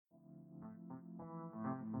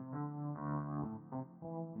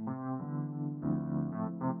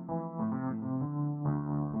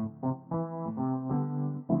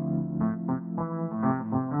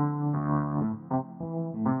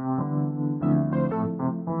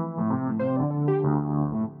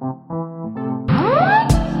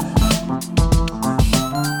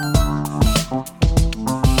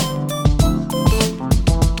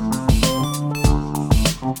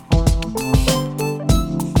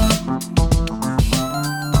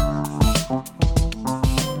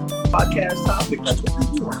podcast topic. That's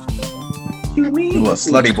what you want. You mean? You a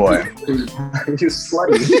slutty boy. You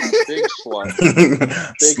slutty. Big slut.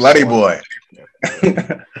 Big Slutty slut.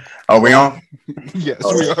 boy. Are we on? Yes,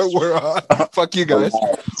 we are. We're on. Fuck you guys.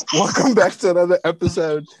 Welcome back to another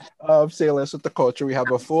episode of Say Less with the Culture. We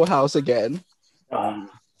have a full house again.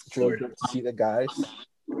 It's really good to see the guys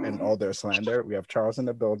and all their slander. We have Charles in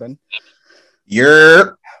the building.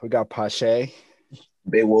 Yerp. We got Pache,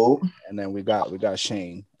 Big whoop. and then we got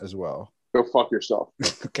Shane as well. Go fuck yourself.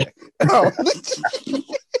 Okay. Oh. That's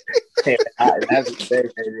the day,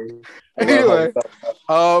 baby. Anyway,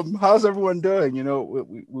 how's everyone doing? You know,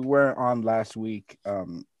 we weren't on last week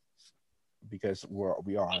because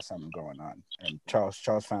we all had something going on, and Charles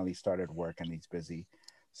finally started work and he's busy,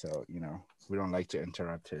 so you know we don't like to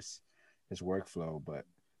interrupt his workflow. But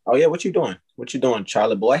oh yeah, what you doing? What you doing,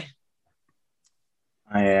 Charlie boy?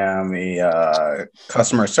 I am a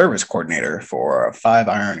customer service coordinator for Five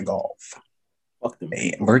Iron Golf, Fuck them.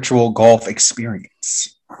 a virtual golf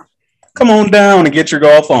experience. Come on down and get your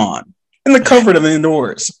golf on in the comfort of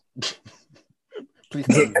indoors. please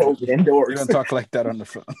Get don't, COVID indoors. you don't talk like that on the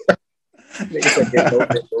phone. Nigga said get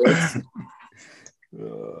COVID indoors.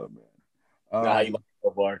 Oh, man. How you like it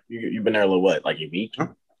so far? You've been there a little what, like a week?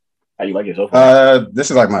 How you like it so far?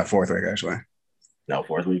 This is like my fourth week actually. No,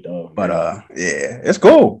 fourth week though. But yeah, it's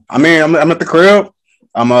cool. I mean, I'm at the crib.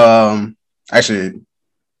 I'm actually,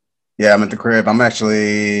 yeah, I'm at the crib. I'm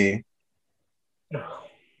actually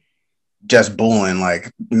just bulling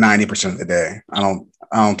like 90% of the day. I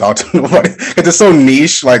don't talk to nobody because it's so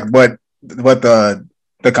niche. Like what the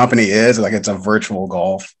company is, like it's a virtual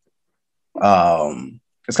golf.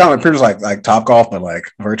 It's kind of pretty much like Top Golf, but like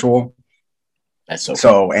virtual. That's so.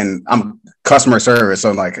 So, and I'm customer service,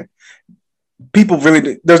 so like people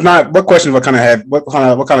really there's not what questions what kind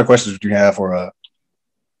of questions would you have for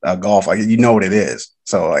a golf, like you know what it is,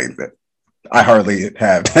 so like I hardly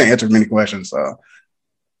have to answer many questions. So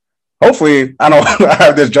hopefully I don't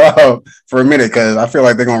have this job for a minute because I feel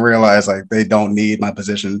like they're gonna realize like they don't need my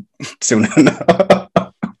position soon enough.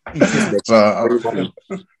 So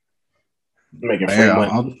Making free yeah,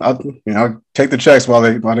 money. I'll take the checks while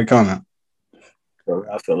they come.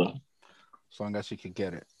 I feel it. As long as you can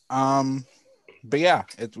get it. But yeah,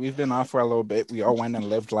 we've been off for a little bit. We all went and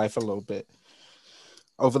lived life a little bit.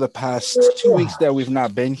 Over the past 2 weeks that we've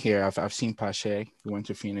not been here, I've seen Pache. We went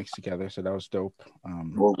to Phoenix together, so that was dope.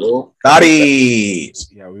 Daddies.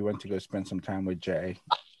 Yeah, we went to go spend some time with Jay.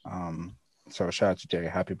 So shout out to Jay.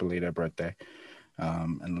 Happy belated birthday.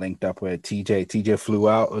 And linked up with TJ. TJ flew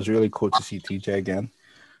out. It was really cool to see TJ again.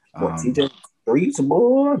 TJ streets,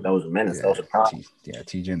 boy. That was a menace. Yeah, that was a problem.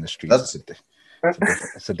 TJ in the streets.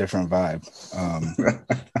 It's a different vibe.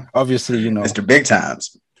 Obviously, you know, Mr. Big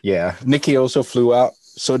Times. Yeah, Nikki also flew out.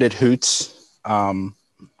 So did Hoots.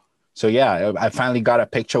 So yeah, I finally got a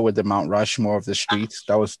picture with the Mount Rushmore of the streets.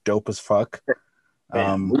 That was dope as fuck.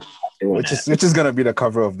 Which is gonna be the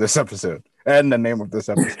cover of this episode and the name of this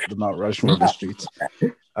episode, the Mount Rushmore of the streets.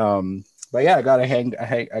 But yeah, I got to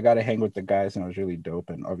hang with the guys, and it was really dope.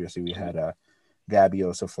 And obviously, we had Gabby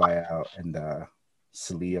also fly out, and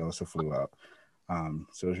Celia also flew out.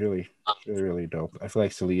 So it was really dope. I feel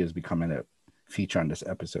like Celia is becoming a feature on this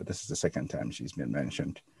episode. This is the second time she's been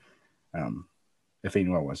mentioned. If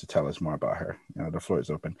anyone wants to tell us more about her, you know, the floor is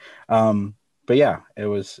open. But yeah, it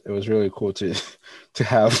was really cool to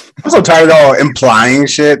have. I'm so tired of all implying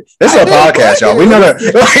shit. This is a podcast, y'all. We gotta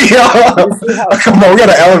come on. We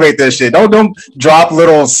gotta elevate this shit. Don't drop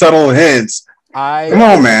little subtle hints. Come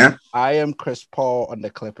on, man. I am Chris Paul on the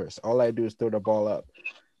Clippers. All I do is throw the ball up.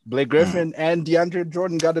 Blake Griffin and DeAndre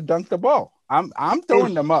Jordan got to dunk the ball. I'm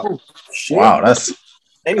throwing them up. Shit. Wow, that's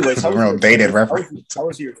anyways. a real dated reference. How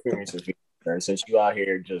was your experience with Phoenix, since you out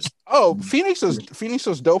here just? Oh, Phoenix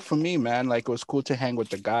was dope for me, man. Like it was cool to hang with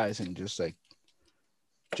the guys and just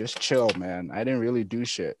chill, man. I didn't really do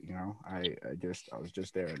shit, you know. I was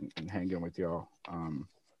just there and hanging with y'all.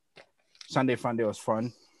 Sunday Funday was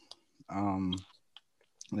fun.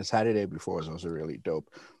 The Saturday before was also really dope.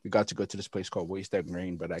 We got to go to this place called Wasted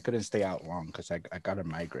Green, but I couldn't stay out long because I got a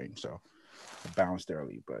migraine, so I bounced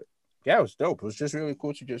early. But yeah, it was dope. It was just really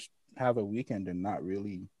cool to just have a weekend and not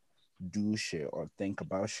really do shit or think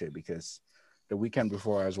about shit, because the weekend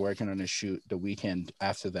before I was working on a shoot. The weekend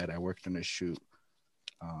after that I worked on a shoot.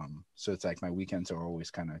 So it's like my weekends are always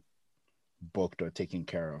kind of booked or taken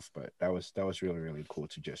care of. But that was really, really cool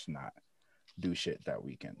to just not do shit that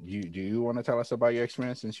weekend. Do you want to tell us about your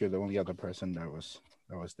experience, since you're the only other person that was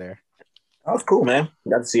there? That was cool, man.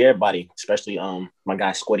 Got to see everybody, especially my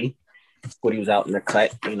guy Squiddy. Squiddy was out in the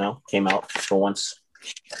cut, came out for once.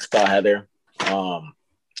 Saw Heather.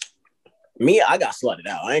 Me, I got slutted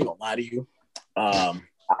out. I ain't gonna lie to you.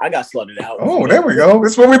 I got slutted out. Oh, there we go.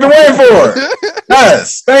 That's what we've been waiting for.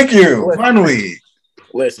 Yes, thank you. Finally.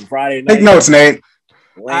 Listen, Friday night. Take notes, Nate.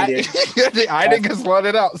 I didn't get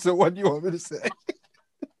slotted out. So what do you want me to say?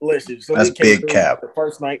 Listen, so that's big cap. The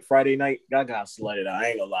first night, Friday night, I got slutted out. I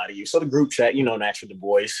ain't gonna lie to you. So the group chat, naturally the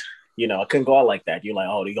boys, I couldn't go out like that. You're like,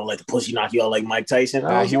 oh, you gonna let the pussy knock you out like Mike Tyson?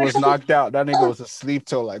 He was knocked out. That nigga was asleep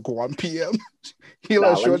till like 1 p.m. He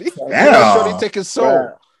let Shorty take his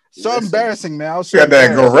soul. So embarrassing, man. You got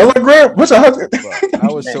that gorilla grip? What's up? I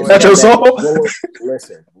was so. Is that your soul?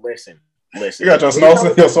 Listen. You got your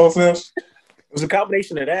soul sense? It was a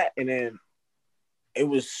combination of that, and then it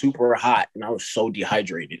was super hot, and I was so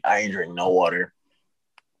dehydrated. I ain't drink no water.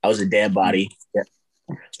 I was a dead body. Yeah.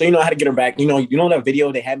 So you know how to get her back. You know that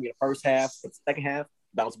video they had me in the first half, but the second half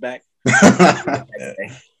bounce back. I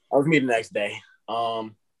was me the next day.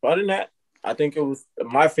 But other than that, I think it was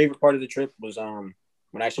my favorite part of the trip was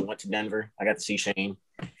when I actually went to Denver. I got to see Shane.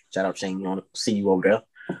 Shout out Shane, see you over there.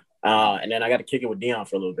 And then I got to kick it with Dion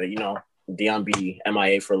for a little bit. Dion be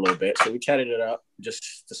MIA for a little bit. So we chatted it up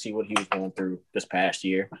just to see what he was going through this past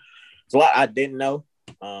year. It's a lot I didn't know.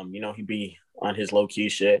 He'd be on his low-key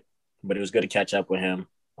shit, but it was good to catch up with him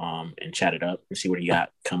and chat it up and see what he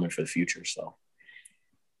got coming for the future. So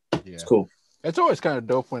it's cool. It's always kind of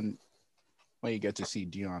dope when you get to see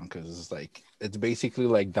Dion, because it's basically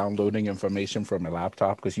like downloading information from a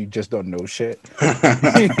laptop because you just don't know shit.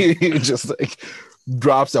 You just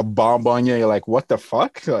drops a bomb on you. You're like, what the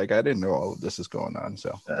fuck? I didn't know all of this is going on.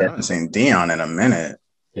 So I haven't seen Dion in a minute.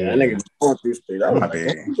 Yeah, that nigga going through shit. I was like,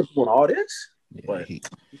 he's doing all this, but he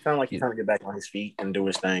sounded like he's trying to get back on his feet and do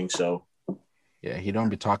his thing. So yeah, he don't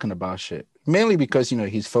be talking about shit mainly because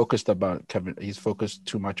he's focused about Kevin. He's focused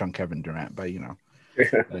too much on Kevin Durant, but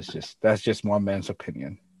that's just one man's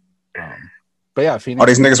opinion. But yeah, Phoenix. All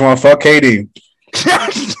these niggas want to fuck KD.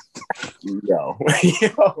 Yo.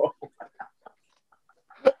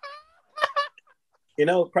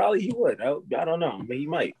 Probably he would. I don't know, but he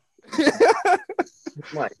might. He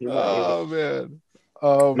might. Oh man.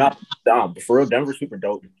 But for real, Denver's super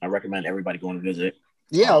dope. I recommend everybody going to visit.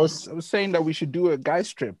 Yeah, I was saying that we should do a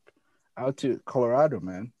guys trip out to Colorado,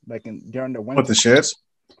 man. During the winter. With the shits.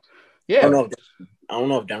 Yeah. I don't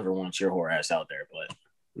know if Denver wants your whore ass out there, but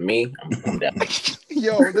me, I'm down.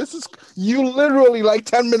 Yo, this is you literally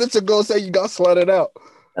 10 minutes ago said you got slutted out.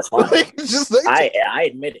 That's fine. I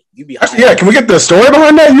admit it. You be yeah. Can we get the story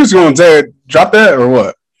behind that? You just gonna say drop that or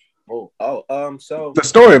what? So the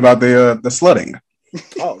story about the slutting.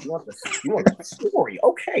 Oh, you want the story?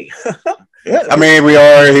 Okay. Yeah, I mean, we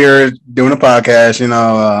are here doing a podcast,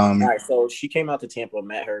 All right, so she came out to Tampa,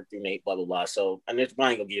 met her through Nate, blah blah blah. So, and I ain't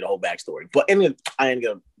gonna give you the whole backstory, but I ain't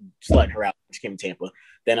gonna just let her out. She came to Tampa.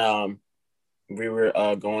 Then we were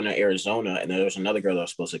going to Arizona, and there was another girl that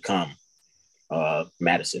was supposed to come,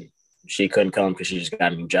 Madison. She couldn't come because she just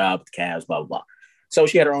got a new job with the Cavs, blah blah blah. So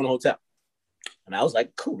she had her own hotel, and I was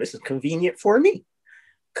like, cool, this is convenient for me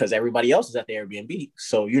because everybody else is at the Airbnb.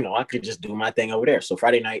 So I could just do my thing over there. So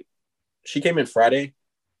Friday night. She came in Friday,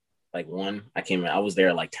 1. I was there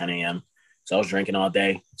at 10 a.m. So I was drinking all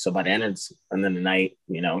day. So by the end of the night,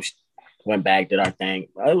 went back, did our thing.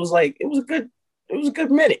 It was a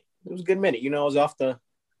good minute. It was a good minute. I was off a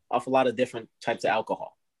lot of different types of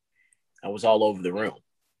alcohol. I was all over the room,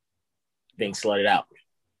 being slutted out.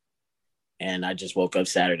 And I just woke up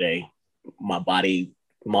Saturday. My body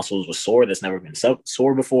muscles were sore. That's never been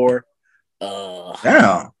sore before.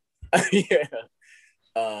 Yeah. Yeah.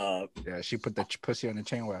 Yeah, she put the pussy on the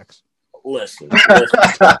chain wax. Listen.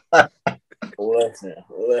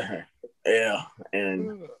 Yeah,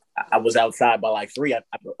 and I was outside by 3. I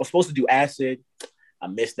was supposed to do acid. I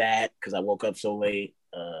missed that because I woke up so late.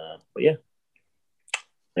 But yeah.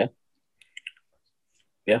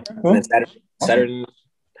 Well, and then Saturday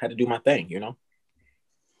had to do my thing. Yeah.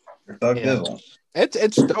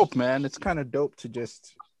 It's dope, man. It's kind of dope to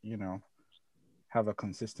just have a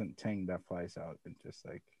consistent thing that flies out and just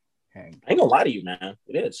hang. I ain't gonna lie to you, man.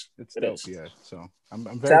 It is. It's dope, yeah. So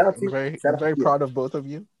I'm very proud of both of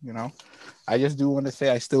you. I just do want to say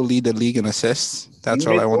I still lead the league in assists. That's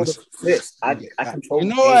all I want to say. I control.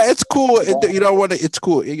 It's cool. It's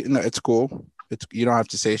cool. It's cool. You don't have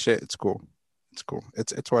to say shit. It's cool. It's cool.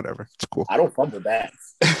 It's whatever. It's cool. I don't fumble back.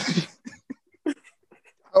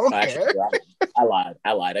 Okay. Actually, I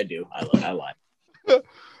lied. I do. I lied.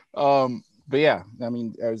 But yeah, I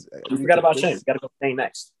mean, you forgot about Shane. You got to go Shane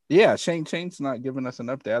next. Yeah, Shane's not giving us an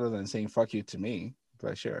update other than saying "fuck you" to me.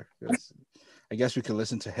 But sure, I guess we could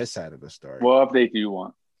listen to his side of the story. What update do you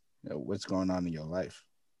want? What's going on in your life?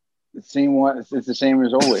 The same one. It's the same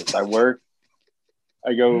as always. I work.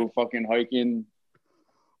 I go fucking hiking,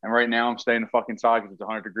 and right now I'm staying in fucking side because it's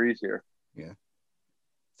 100 degrees here. Yeah.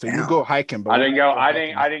 So you go hiking, but I didn't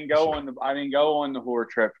go on the horror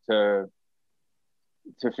trip to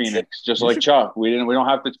Phoenix, just like Chuck. We don't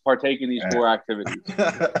have to partake in these four activities.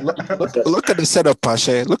 Look at the setup,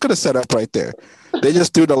 Pache. Look at the setup right there. They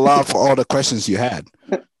just do the law for all the questions you had.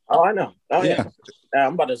 Oh, I know. Oh yeah.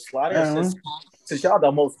 I'm about to slide in since y'all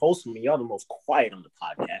the most wholesome and y'all the most quiet on the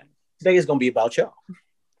podcast. Today is gonna be about y'all.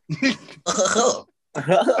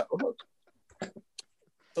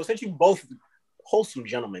 So since you both wholesome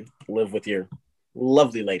gentlemen live with your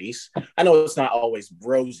lovely ladies, I know it's not always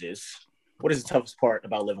roses. What is the toughest part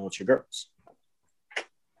about living with your girls?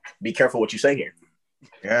 Be careful what you say here.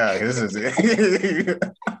 Yeah, this is it.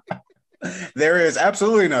 There is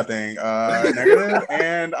absolutely nothing negative,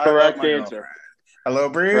 and I love my answer. girlfriend. Hello,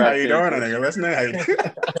 Bree. How you doing? I know you're listening. How you doing?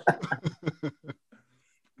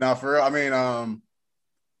 No, for real.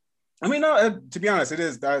 No. To be honest, it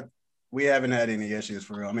is that we haven't had any issues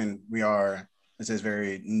for real. I mean, this is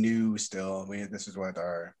very new still. This is what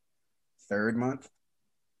our third month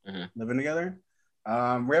living together.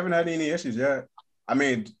 We haven't had any issues yet. I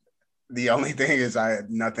mean, the only thing is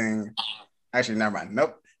nothing. Actually, never mind.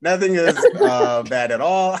 Nope, nothing is bad at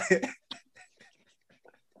all.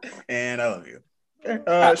 And I love you.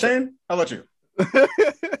 Okay. Shane, how about you?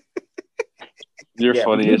 You're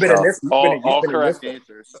funny as hell. All correct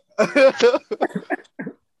answers.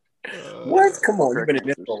 What? Come on, you've been in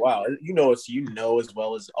this for a while. You know as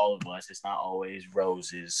well as all of us. It's not always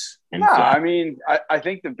roses. And I mean, I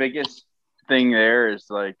think the biggest thing there is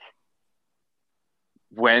like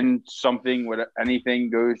when anything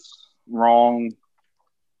goes wrong,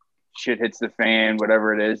 shit hits the fan,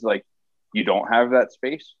 whatever it is, like you don't have that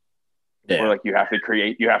space, or like you have to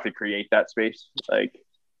create that space, like.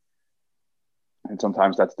 And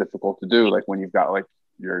sometimes that's difficult to do, like when you've got like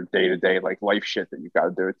your day-to-day like life shit that you've got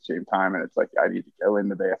to do at the same time, and it's like I need to go in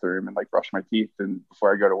the bathroom and like brush my teeth and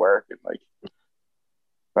before I go to work, and like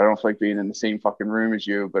I don't like being in the same fucking room as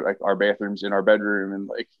you, but like our bathroom's in our bedroom, and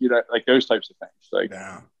like like those types of things, like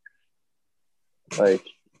like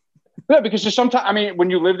because just sometimes I mean when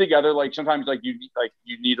you live together, like sometimes like you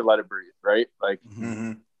need to let it breathe, right? Like.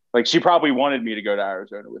 Mm-hmm. Like she probably wanted me to go to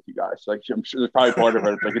Arizona with you guys. Like I'm sure there's probably part of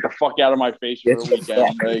her. It's like get the fuck out of my face for a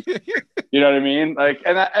weekend. Like, you know what I mean? Like,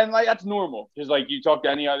 and like that's normal because like you talk to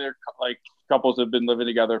any other like couples that have been living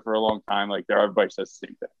together for a long time. Like everybody says the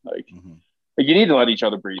same thing. Like, like you need to let each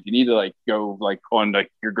other breathe. You need to like go like on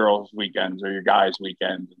like your girls' weekends or your guys'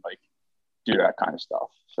 weekends and like do that kind of stuff.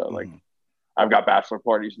 So like. I've got bachelor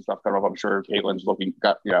parties and stuff coming up. I'm sure Caitlin's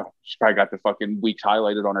she's probably got the fucking weeks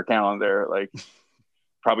highlighted on her calendar. Like.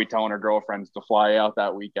 Probably telling her girlfriends to fly out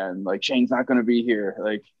that weekend. Like Shane's not going to be here.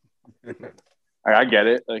 Like, I get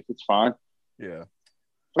it. Like it's fine. Yeah.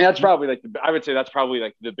 And that's probably like I would say that's probably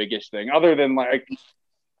like the biggest thing. Other than like,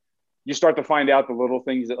 you start to find out the little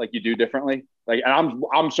things that like you do differently. Like, and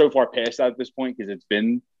I'm so far past that at this point because it's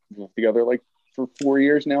been together like for 4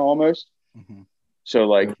 years now almost. Mm-hmm. So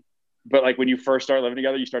like, but like when you first start living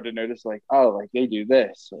together, you start to notice like, oh, like they do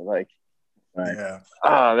this or like. Right. Yeah.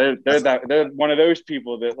 They're one of those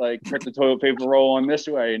people that like put the toilet paper roll on this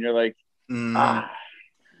way, and you're like,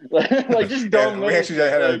 like just dumb. We actually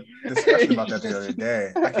had a discussion about that the other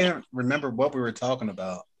day. I can't remember what we were talking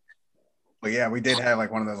about, but yeah, we did have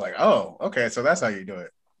like one of those like, oh, okay, so that's how you do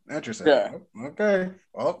it. Interesting. Yeah. Okay.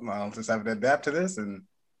 Well, I'll just have to adapt to this, and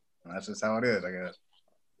that's just how it is, I guess.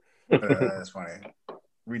 But that's funny.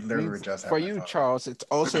 We literally were just for you, Charles. It's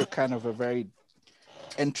also kind of a very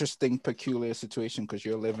interesting, peculiar situation because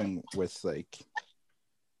you're living with like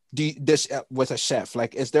with a chef.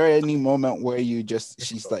 Like, is there any moment where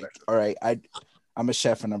she's like, all right, I'm a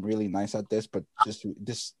chef and I'm really nice at this, but just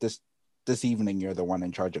this evening you're the one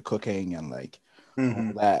in charge of cooking and like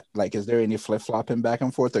all that. Like, is there any flip-flopping back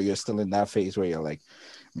and forth, or you're still in that phase where you're like,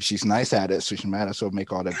 she's nice at it, so she might as well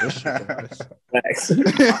make all the good shit.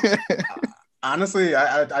 Honestly,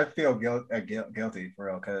 I feel guilty for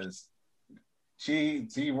real because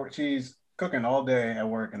she's cooking all day at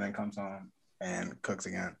work and then comes home and cooks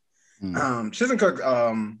again. She doesn't cook.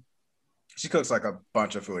 She cooks like a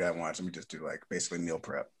bunch of food at once, and we just do like basically meal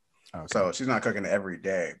prep. Okay. So she's not cooking every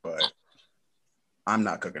day, but I'm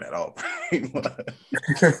not cooking at all.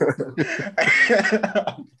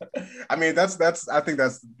 I mean, I think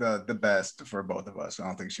that's the best for both of us. I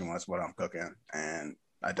don't think she wants what I'm cooking, and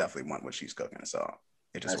I definitely want what she's cooking. So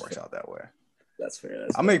it just works out that way. That's fair.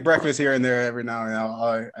 I'll make breakfast here and there every now and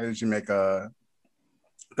then. I usually make throw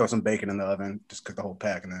some bacon in the oven, just cook the whole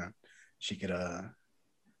pack, and then she could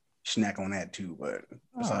snack on that too. But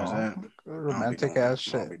besides that, romantic ass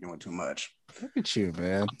shit. I don't be doing too much. Look at you,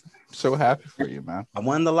 man. I'm so happy for you, man. I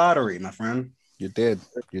won the lottery, my friend. You did.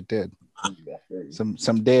 You did.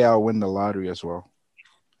 Someday I'll win the lottery as well.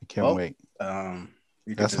 I can't wait.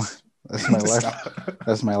 You that's my life.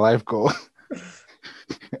 That's my life goal.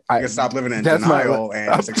 I can stop living in denial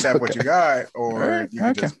and just accept what you got, or you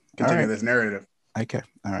can just continue this narrative. Okay.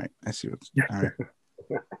 All right. I see what's all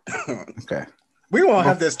right. Okay. We won't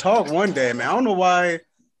have this talk one day, man. I don't know why.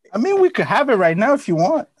 I mean, we could have it right now if you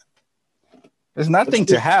want. There's nothing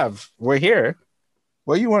to have. We're here.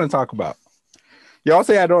 What do you want to talk about? Y'all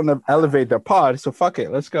say I don't elevate the pod, so fuck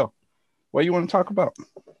it. Let's go. What do you want to talk about?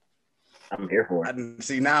 I'm here for it.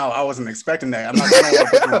 See, now I wasn't expecting that. I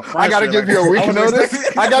don't I gotta give you a week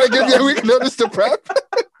notice. I gotta give you a week notice to prep.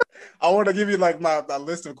 I want to give you like my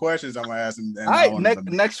list of questions I'm gonna ask. And all right,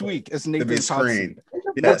 next week is Nathan's screen.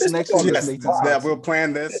 Yes, next week is Nathan's yeah, we'll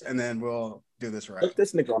plan this and then we'll do this right. Put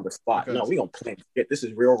this nigga on the spot. No, we gonna plan shit. This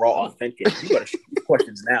is real, raw, authentic. You gotta shoot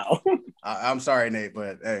questions now. I'm sorry, Nate,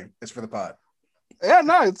 but hey, it's for the pod. Yeah,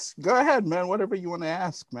 no, it's go ahead, man. Whatever you want to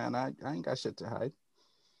ask, man. I ain't got shit to hide.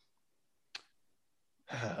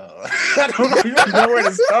 I don't even know where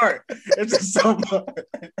to start. It's just so much.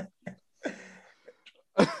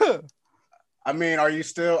 I mean, are you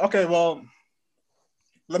still okay? Well,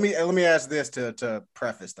 let me ask this to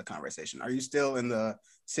preface the conversation. Are you still in the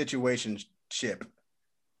situationship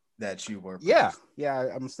that you were? Yeah,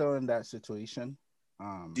 I'm still in that situation.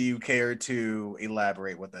 Do you care to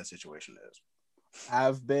elaborate what that situation is?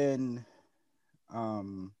 I've been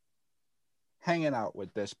hanging out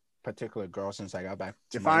with this particular girl since I got back.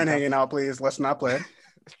 Define hanging out, please. Let's not play.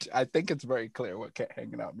 I think it's very clear what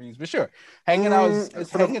hanging out means, but sure, hanging out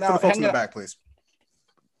is hanging out. For the folks in the back, please.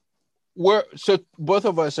 So both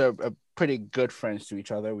of us are pretty good friends to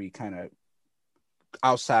each other. We kind of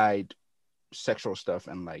outside sexual stuff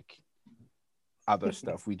and like other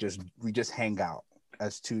stuff. We just hang out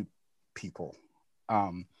as two people.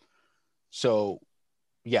 So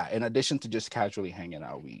yeah, in addition to just casually hanging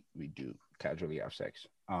out, we do casually have sex.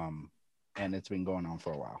 And it's been going on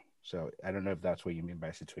for a while. So I don't know if that's what you mean by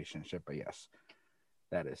situationship, but yes,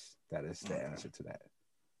 that is the answer to that.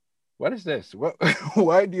 What is this? What?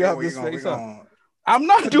 Why do you have this face on? I'm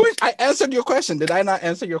not doing. I answered your question. Did I not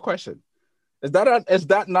answer your question? Is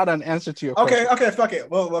that not an answer to your question? Okay, fuck it.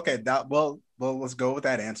 Well, okay. Well, let's go with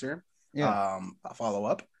that answer. Yeah. I'll follow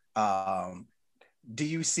up. Do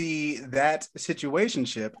you see that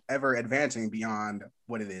situationship ever advancing beyond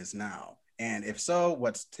what it is now? And if so,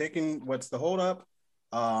 what's the hold up?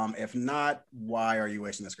 If not, why are you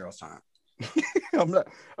wasting this girl's time? I'm not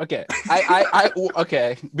okay. I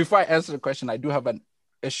okay. Before I answer the question, I do have an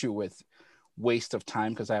issue with waste of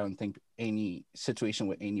time because I don't think any situation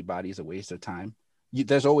with anybody is a waste of time.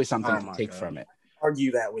 There's always something to take from it.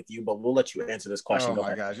 Argue that with you, but we'll let you answer this question. Oh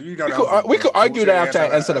my gosh, we could argue that after I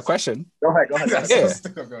answer the question. Go ahead.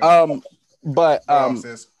 Yeah. But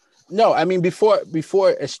no, I mean before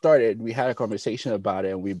it started, we had a conversation about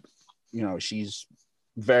it, and she's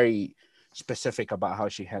very specific about how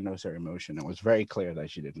she handles her emotion. It was very clear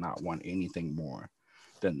that she did not want anything more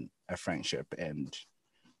than a friendship and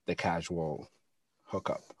the casual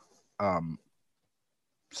hookup.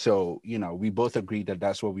 So, we both agreed that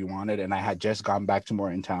that's what we wanted. And I had just gone back to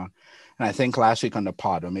Morgantown. And I think last week on the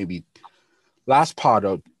pod, or maybe last pod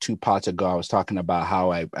or 2 pods ago, I was talking about how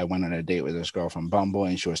I went on a date with this girl from Bumble,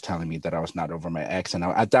 and she was telling me that I was not over my ex. And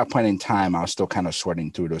at that point in time, I was still kind of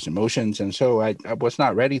sorting through those emotions. And so I was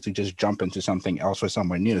not ready to just jump into something else or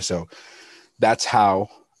somewhere new. So that's how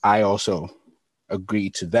I also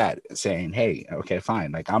agreed to that, saying, hey, okay,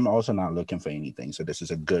 fine. Like, I'm also not looking for anything. So this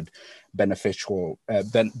is a good beneficial /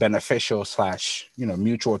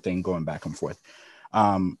 mutual thing going back and forth.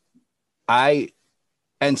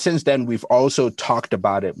 And since then, we've also talked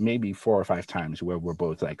about it maybe 4 or 5 times where we're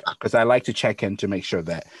both like, because I like to check in to make sure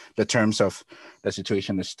that the terms of the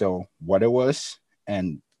situation is still what it was.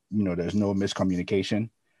 And, there's no miscommunication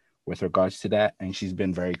with regards to that. And she's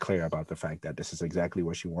been very clear about the fact that this is exactly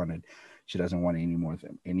what she wanted. She doesn't want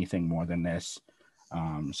anything more than this.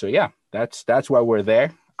 So yeah, that's why we're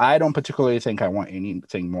there. I don't particularly think I want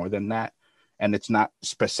anything more than that. And it's not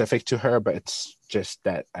specific to her, but it's just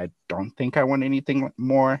that I don't think I want anything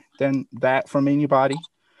more than that from anybody.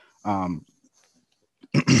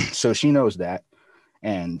 So she knows that.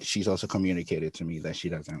 And she's also communicated to me that she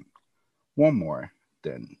doesn't want more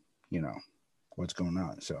than, what's going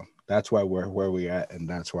on. So that's why we're where we're at. And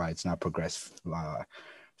that's why it's not progressed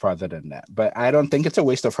farther than that. But I don't think it's a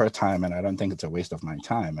waste of her time. And I don't think it's a waste of my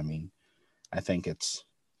time. I mean, I think it's,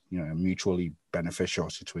 a mutually beneficial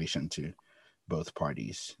situation to both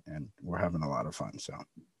parties, and we're having a lot of fun. So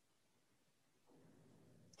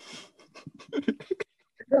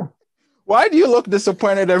Why do you look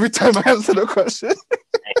disappointed every time I answer the question?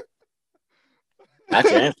 That's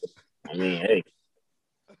your answer. I mean, hey,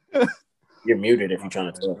 you're muted if you're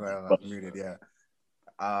trying to talk. Well, But- I'm muted, yeah.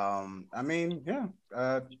 I mean,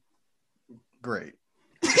 yeah. Great.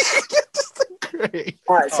 Great.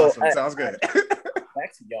 All right, so Awesome. Sounds good.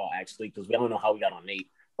 back to y'all actually, because we don't know how we got on Nate.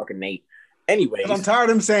 Fucking Nate. Anyways, 'Cause I'm tired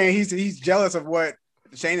of him saying he's jealous of what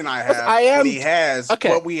Shane and I have. I am- when he has okay.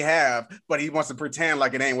 what we have, but he wants to pretend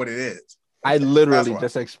like it ain't what it is. I literally That's why.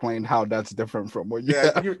 just explained how that's different from what you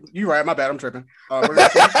Yeah, have. you're right. My bad. I'm tripping. What were you gonna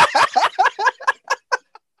say?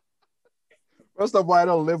 First of all, I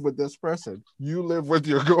don't live with this person. You live with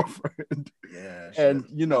your girlfriend. Yeah, And,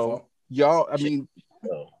 shit. you My know, fault. y'all, I mean,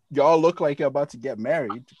 so, y'all look like you're about to get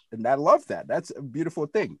married, and I love that. That's a beautiful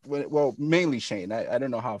thing. Well, mainly Shane. I don't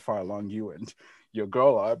know how far along you and your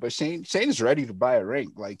girl are, but Shane is ready to buy a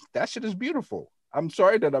ring. Like, that shit is beautiful. I'm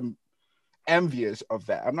sorry that I'm envious of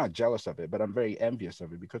that. I'm not jealous of it, but I'm very envious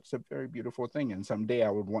of it because it's a very beautiful thing. And someday I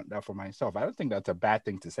would want that for myself. I don't think that's a bad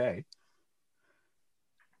thing to say.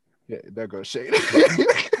 Yeah, there goes Shane.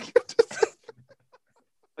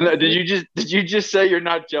 No, did you just say you're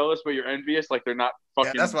not jealous, but you're envious? Like they're not Yeah,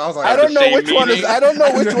 fucking. that's what I was like. I don't know same which one is. meaning. I don't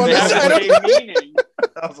know which one They is. have I the don't same meaning.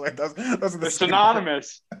 I was like, those are the They're same-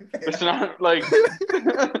 synonymous. They're synonymous. Like I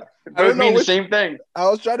both don't know mean the which- same thing. I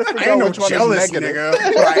was trying to I figure ain't out no which one jealous is negative. nigga,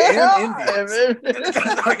 but I am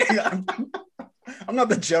envious. I'm not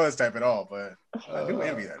the jealous type at all, but I do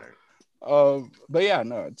envy that nigga. But yeah,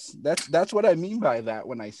 no, that's what I mean by that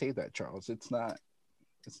when I say that, Charles. It's not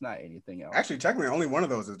anything else. Actually, technically, only one of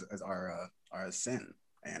those is our sin,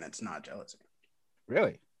 and it's not jealousy.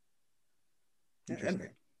 Really? Yeah, Interesting.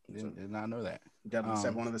 envy. Did not know that.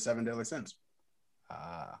 Definitely one of the 7 deadly sins.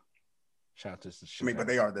 Shout out to I mean, but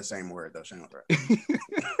they are the same word, though. Shane was right.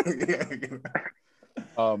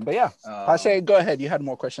 But yeah, Pashe, go ahead. You had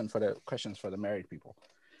more questions for the married people.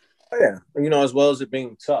 oh, yeah, as well as it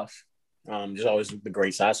being tough, there's always the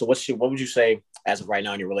great side. So, what would you say as of right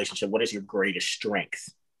now in your relationship? What is your greatest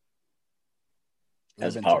strength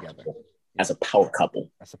as a Living power together. couple? As a power couple,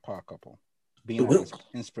 As a power couple, being an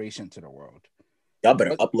inspiration to the world. y'all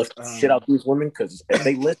better uplift the shit out these women because if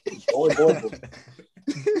they listen, boy.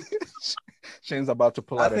 Shane's about to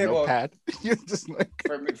pull I out a think, well, notepad. You're just like,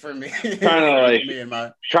 for me, Trying to like me and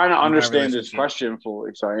my, trying to my understand this relationship. question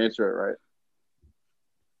fully, so I answer it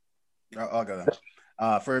right. I'll go then.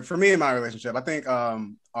 For me and my relationship, I think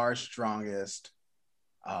our strongest,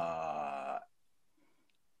 the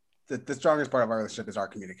strongest part of our relationship is our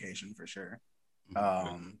communication for sure.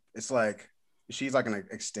 It's like she's like an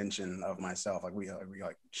extension of myself. Like we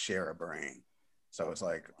like share a brain, so it's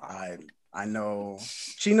like I know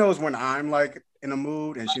she knows when I'm like in a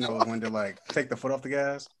mood, and she knows when to like take the foot off the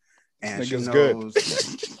gas, and she knows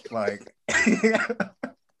like.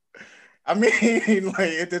 I mean,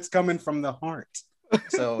 like it's coming from the heart.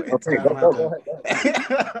 So it's Go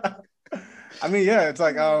ahead. I mean, yeah, it's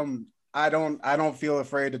like I don't feel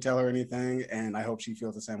afraid to tell her anything, and I hope she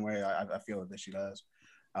feels the same way. I feel that she does.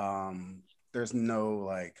 There's no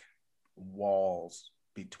like walls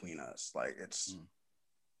between us. Like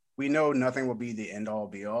we know nothing will be the end all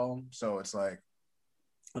be all. So it's like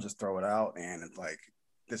I'll just throw it out, and it's like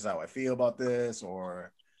this is how I feel about this,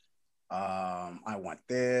 or I want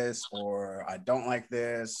this, or I don't like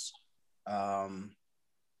this.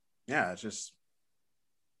 Yeah, it's just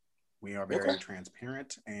we are very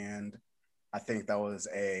transparent, and I think that was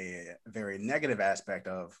a very negative aspect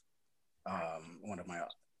of one of my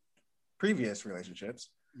previous relationships.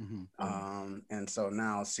 And so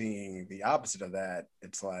now seeing the opposite of that,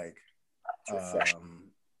 it's like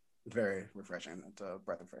very refreshing. It's a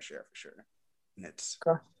breath of fresh air for sure, and it's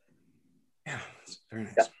it's very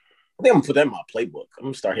nice. Yeah. I think I'm gonna put that in my playbook. I'm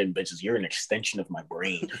gonna start hitting bitches. You're an extension of my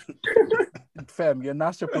brain. Fam, you're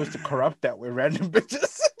not supposed to corrupt that with random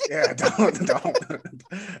bitches. Yeah, don't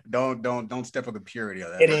step on the purity of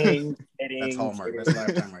that. That's Hallmark. That's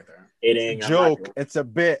lifetime right there. It ain't Joke. It's a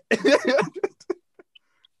bit.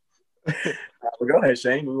 Well, go ahead,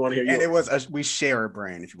 Shane. We want to hear you. And it was we share a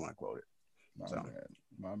brain, if you want to quote it.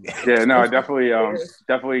 My man. Yeah, no, I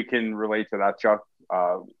definitely can relate to that, Chuck.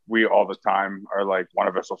 We all the time are like, one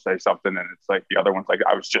of us will say something and it's like the other one's like,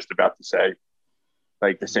 I was just about to say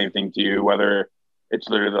like the same thing to you, whether it's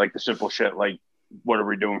literally like the simple shit like, what are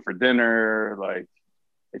we doing for dinner? Like,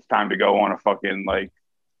 it's time to go on a fucking like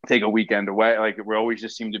take a weekend away. Like, we always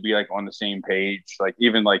just seem to be like on the same page. Like,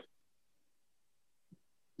 even like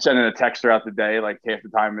sending a text throughout the day, like half the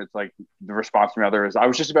time it's like the response from the other is, I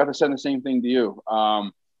was just about to send the same thing to you.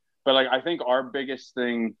 But like, I think our biggest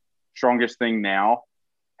thing, strongest thing now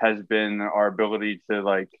has been our ability to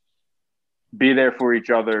like be there for each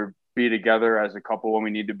other, be together as a couple when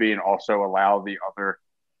we need to be, and also allow the other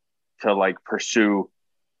to like pursue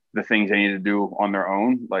the things they need to do on their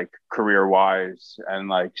own, like career wise and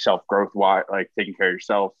like self growth wise, like taking care of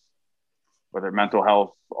yourself, whether mental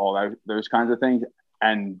health, all that, those kinds of things,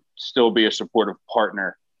 and still be a supportive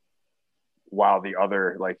partner while the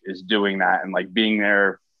other like is doing that, and like being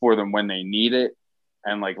there for them when they need it,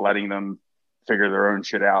 and like letting them figure their own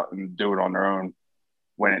shit out and do it on their own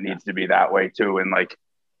when it needs to be that way too. And like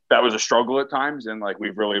that was a struggle at times, and like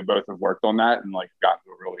we've really both have worked on that and like gotten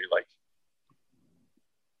to a really like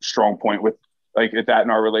strong point with like at that in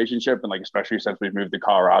our relationship. And like especially since we've moved to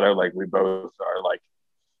Colorado, like we both are like,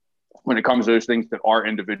 when it comes to those things that are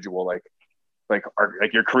individual, like our,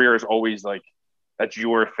 like your career is always like, that's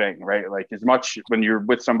your thing, right? Like as much when you're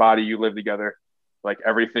with somebody, you live together, like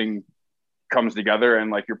everything comes together,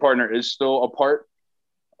 and like your partner is still a part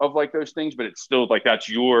of like those things, but it's still like, that's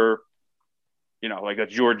your, you know, like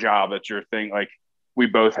that's your job, that's your thing. Like we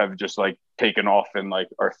both have just like taken off and like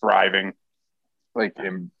are thriving like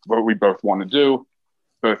in what we both want to do.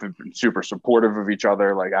 Both have been super supportive of each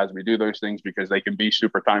other, like as we do those things, because they can be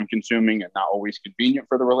super time consuming and not always convenient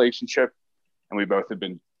for the relationship. And we both have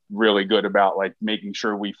been really good about like making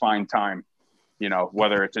sure we find time, you know,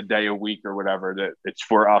 whether it's a day a week or whatever, that it's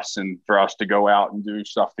for us and for us to go out and do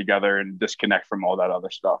stuff together and disconnect from all that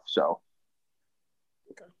other stuff. So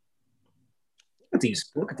look at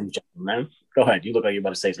these gentlemen, man. Go ahead. You look like you're about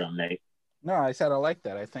to say something, Nate. No, I said I like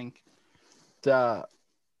that. I think the,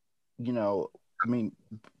 you know, I mean,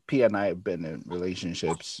 P and I have been in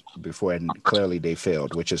relationships before, and clearly they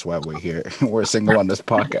failed, which is why we're here. We're single on this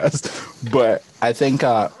podcast. But I think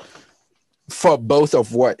for both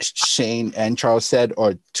of what Shane and Charles said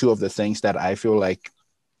are two of the things that I feel like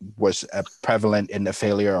was prevalent in the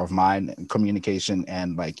failure of mine, communication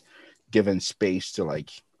and like giving space to like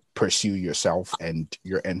pursue yourself and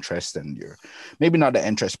your interest and your, maybe not the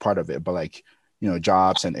interest part of it, but like, you know,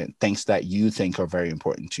 jobs and things that you think are very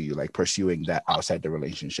important to you, like pursuing that outside the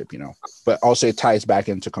relationship, you know. But also it ties back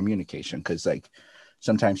into communication, because like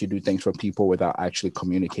sometimes you do things for people without actually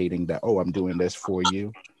communicating that, oh, I'm doing this for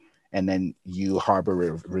you. And then you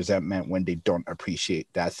harbor resentment when they don't appreciate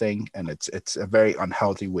that thing. And it's a very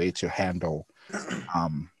unhealthy way to handle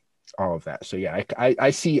all of that. So yeah, I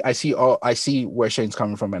see where Shane's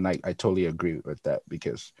coming from, and I totally agree with that,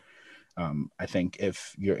 because I think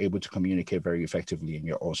if you're able to communicate very effectively and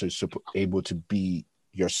you're also able to be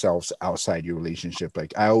yourselves outside your relationship,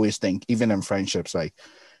 like I always think, even in friendships, like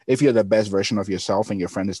if you're the best version of yourself and your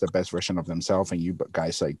friend is the best version of themselves, and you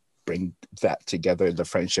guys like bring that together, the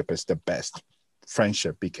friendship is the best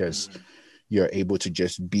friendship, because you're able to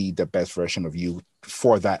just be the best version of you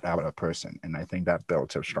for that other person. And I think that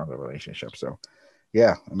builds a stronger relationship. So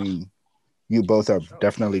yeah, I mean, you both have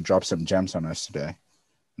definitely dropped some gems on us today.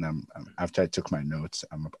 And I'm after I took my notes,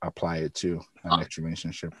 I'm apply it to my next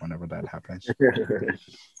relationship whenever that happens.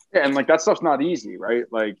 Yeah, and like that stuff's not easy, right?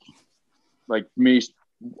 Like me,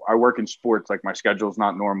 I work in sports. Like my schedule's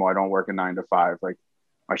not normal. I don't work a 9 to 5. Like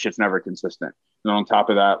my shit's never consistent. And on top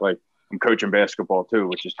of that, like I'm coaching basketball too,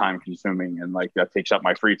 which is time consuming, and like that takes up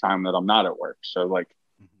my free time that I'm not at work. So like,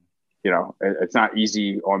 you know, it's not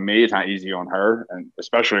easy on me. It's not easy on her, and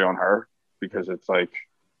especially on her, because it's like,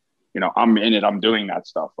 you know, I'm in it, I'm doing that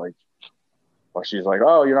stuff. Like, well, she's like,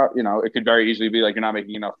 oh, you're not, you know, it could very easily be like, you're not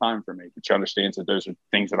making enough time for me. But she understands that those are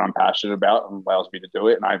things that I'm passionate about and allows me to do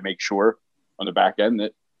it. And I make sure on the back end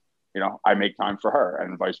that, you know, I make time for her,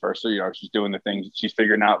 and vice versa. You know, she's doing the things, she's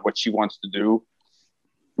figuring out what she wants to do,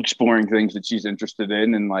 exploring things that she's interested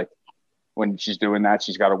in. And like, when she's doing that,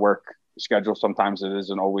 she's got a work schedule. Sometimes it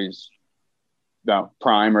isn't always the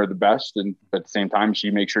prime or the best. And at the same time, she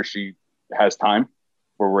makes sure she has time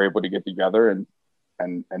where we're able to get together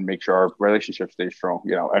and make sure our relationship stays strong,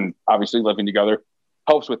 you know. And obviously living together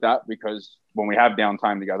helps with that, because when we have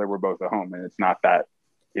downtime together, we're both at home, and it's not that,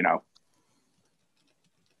 you know,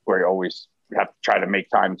 where you always have to try to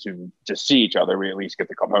make time to just see each other. We at least get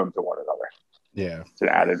to come home to one another. Yeah. It's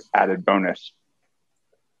an added bonus.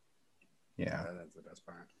 Yeah. That's the best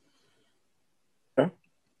part.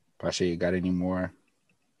 Pasha, you got any more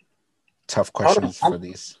tough questions for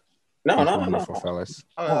these? No. Wonderful fellas.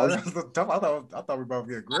 Oh, that's the tough. I thought we were about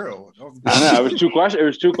to get grilled. I know, it was 2 questions. It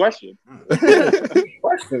was 2 questions.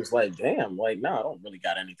 Questions like, damn, like, no, I don't really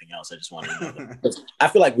got anything else. I just want to, you know, I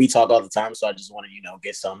feel like we talk all the time, so I just want to, you know,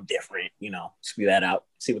 get something different, you know, spew that out,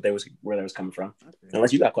 see where they was coming from.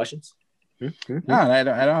 Unless you got questions. No, I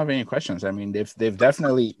don't have any questions. I mean, they've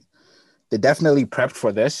definitely prepped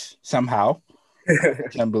for this somehow. I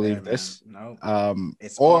can't believe this. No,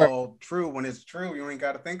 it's or all true. When it's true, you ain't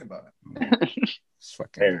got to think about it. It's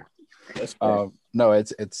fucking That's fair. No,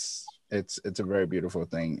 it's a very beautiful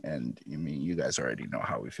thing, and I mean, you guys already know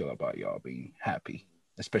how we feel about y'all being happy,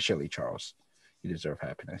 especially Charles. You deserve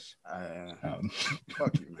happiness.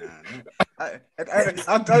 Fuck you, man. I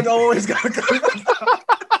always gotta go.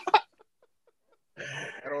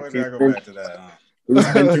 I always gotta go back to that.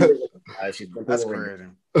 She's been through it. She's been through That's the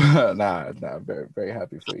ringer. crazy. nah, very very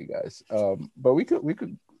happy for you guys. But we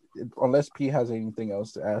could, unless P has anything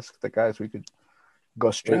else to ask the guys, we could go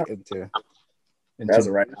straight into. That's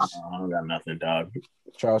right. I don't got nothing, dog.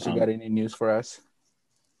 Charles, you got any news for us?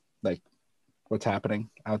 Like, what's happening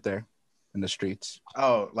out there in the streets?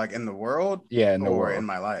 Oh, like in the world? Yeah, in the or world. in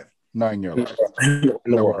my life? Not in your life. In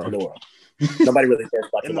the world. Nobody really cares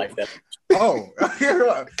about your life. Oh,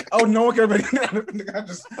 no one cares about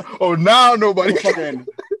just, oh, now nobody. Fucking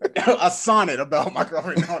a sonnet about my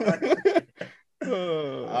girlfriend.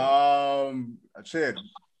 Shit.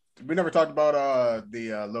 We never talked about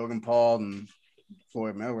the Logan Paul and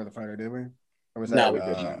Floyd Mayweather fighter, did we? Or was that? No, we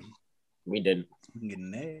didn't. We didn't.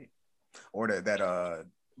 Getting that, or that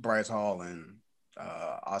Bryce Hall and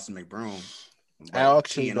Austin McBroom. I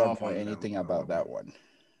actually don't know anything about that one.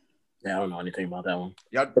 Yeah, I don't know anything about that one.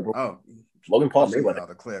 Logan Paul Mayweather.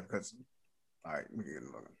 The clip, because all right, we can get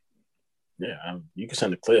Logan. Yeah, you can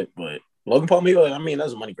send a clip, but Logan Paul Mayweather, I mean,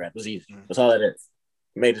 that's a money grab. It was easy. That's all it is.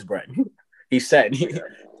 He made his bread. He said,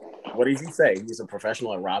 what did he say? He's a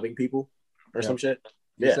professional at robbing people or some shit.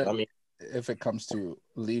 Yeah, I mean, if it comes to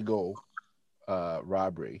legal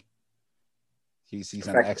robbery, he's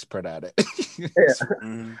an expert at it.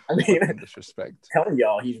 I mean, disrespect. Telling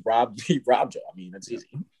y'all he robbed y'all. I mean, that's easy.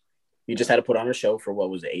 He just had to put on a show for what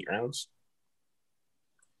was it, 8 rounds?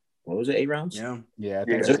 What was it, 8 rounds? Yeah, I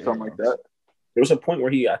think something like that. There was a point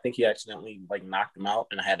where I think he accidentally like knocked him out,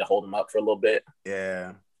 and I had to hold him up for a little bit.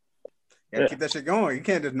 Yeah. Keep that shit going. You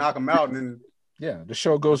can't just knock him out and then the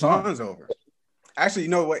show goes on. It's over. Actually, you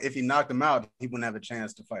know what? If he knocked him out, he wouldn't have a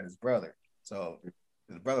chance to fight his brother. So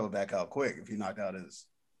his brother would back out quick if he knocked out his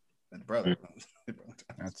brother.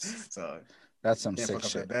 That's some sick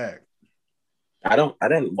shit. I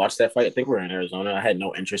didn't watch that fight. I think we're in Arizona. I had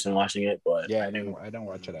no interest in watching it, but I don't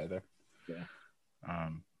watch it either.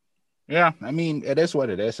 Yeah. I mean, it is what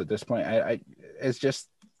it is at this point. It's just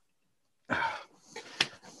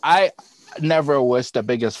I never was the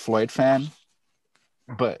biggest Floyd fan,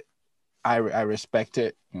 but I respect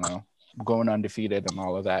it, going undefeated and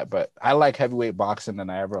all of that. But I like heavyweight boxing than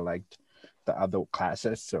I ever liked the other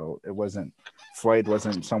classes. So Floyd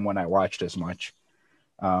wasn't someone I watched as much.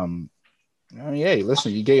 Hey,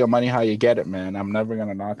 listen, you get your money how you get it, man. I'm never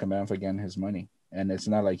gonna knock a man for getting his money, and it's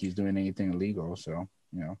not like he's doing anything illegal. So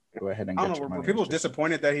go ahead and get your money. Were people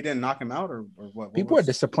disappointed that he didn't knock him out, or what? People are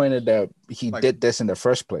disappointed that he did this in the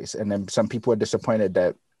first place, and then some people are disappointed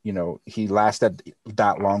that he lasted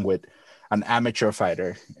that long with an amateur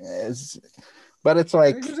fighter. But it's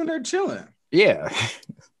like he was in there chilling. Yeah.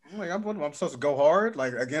 I'm like, I'm supposed to go hard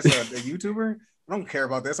like against a YouTuber. I don't care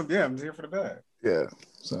about this. I'm here for the bag. Yeah.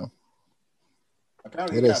 So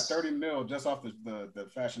apparently he got 30 mil just off the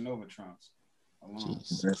Fashion Nova trunks alone.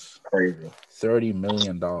 That's crazy. $30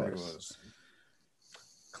 million.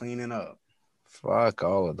 Cleaning up. Fuck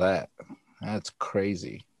all of that. That's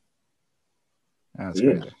crazy. That's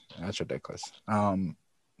crazy. That's ridiculous.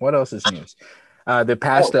 What else is news? They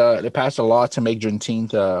passed a law to make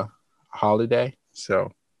Juneteenth a holiday,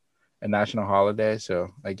 so a national holiday. So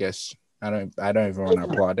I guess I don't even want to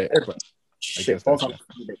applaud it. But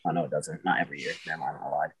I know it doesn't. Not every year. Never mind. I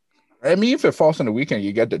lied. I mean, if it falls on the weekend,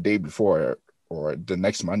 you get the day before or the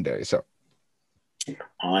next Monday. So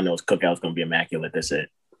all I know is Cookout's gonna be immaculate. That's it.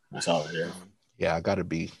 That's all it is. Yeah, I gotta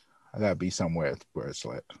be somewhere where it's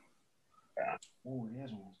lit. Yeah.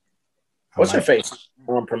 What's her face?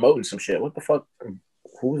 Promoting some shit. What the fuck?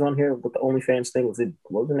 Who's on here with the OnlyFans thing? What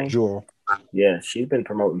was the name? Jewel. Yeah, she's been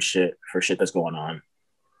promoting shit that's going on.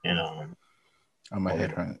 And I'm gonna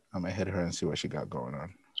hit her and see what she got going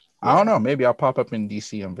on. I don't know. Maybe I'll pop up in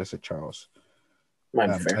DC and visit Charles.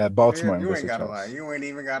 At Baltimore and visit Charles. Lie. You ain't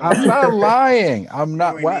even got to lie. I'm not lying. I'm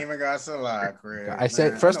not. You ain't even got to lie, Craig. I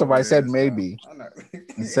said first of all, I said maybe.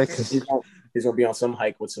 He's gonna be on some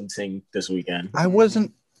hike with some ting this weekend. I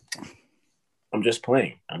wasn't. I'm just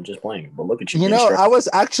playing. But look at you. I was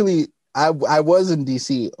actually I was in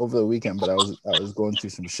DC over the weekend, but I was going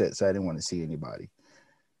through some shit, so I didn't want to see anybody.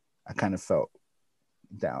 I kind of felt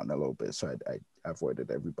down a little bit, so I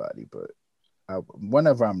avoided everybody. But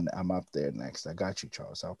whenever I'm up there next, I got you,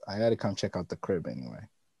 Charles. I had to come check out the crib anyway.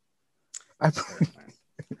 I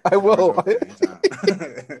will. Hey,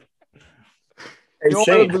 you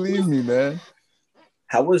don't believe me, man.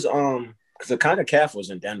 How was because the CONCACAF was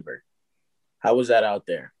in Denver. How was that out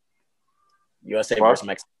there? USA What? versus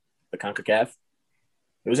Mexico, the CONCACAF.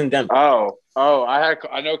 It was in Denver. I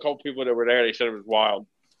know a couple people that were there. They said it was wild.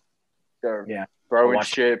 They're Yeah. throwing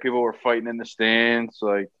watched shit. People were fighting in the stands.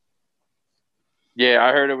 Like, yeah,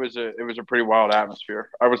 I heard it was a pretty wild atmosphere.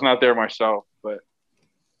 I was not there myself, but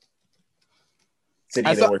City,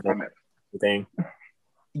 I there thought- was no thing.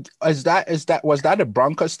 Was that a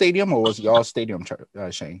Broncos stadium or was it y'all stadium,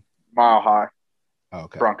 Shane? Mile High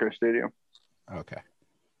Okay. Bronco Stadium. Okay.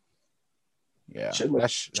 Yeah, Should look- that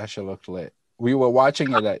should look lit. We were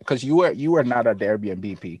watching it because you were not at the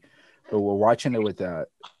Airbnb, P, but we're watching it with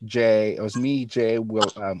Jay. It was me, Jay,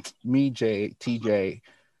 Jay, TJ,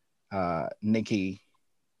 Nikki,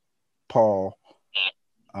 Paul,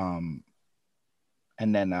 and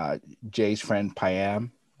then Jay's friend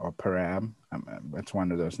Payam or Param. That's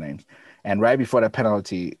one of those names. And right before the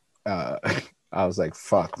penalty, I was like,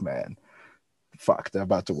 "Fuck, man." Fuck, they're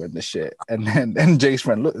about to win the shit. And then Jay's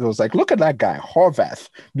friend was like, look at that guy, Horvath.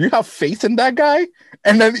 Do you have faith in that guy?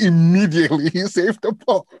 And then immediately he saved the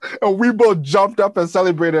ball. And we both jumped up and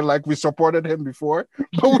celebrated like we supported him before,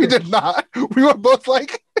 but we did not. We were both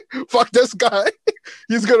like, fuck this guy.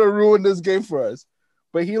 He's going to ruin this game for us.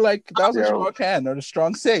 But that was a strong hand or a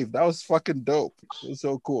strong save. That was fucking dope. It was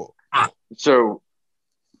so cool. So,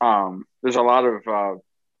 there's a lot of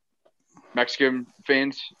Mexican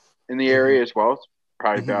fans in the area as well. It's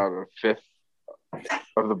probably about a fifth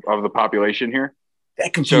of the population here.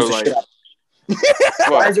 That confused So, the shit out.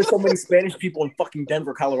 Why is there so many Spanish people in fucking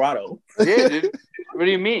Denver, Colorado? Yeah, dude. What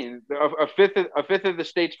do you mean? A fifth of the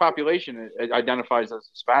state's population identifies as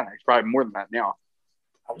Hispanic. It's probably more than that now.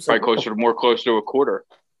 I was Probably close to a quarter.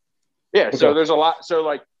 Yeah. So Okay. there's a lot. So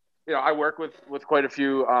I work with quite a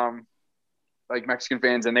few like Mexican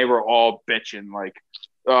fans, and they were all bitching like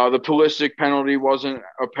the Pulisic penalty wasn't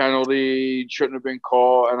a penalty, shouldn't have been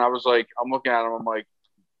called. And I was like, I'm looking at him, I'm like,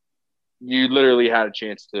 you literally had a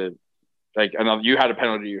chance to you had a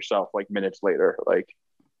penalty yourself like minutes later. Like,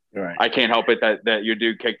 right. I can't help it that your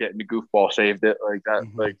dude kicked it and the goofball saved it like that.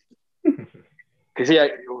 Like, because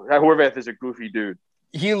that Horvath is a goofy dude.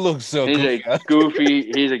 He looks so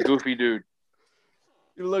goofy. He's a goofy dude.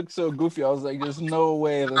 He looked so goofy. I was like, there's no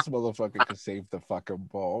way this motherfucker could save the fucking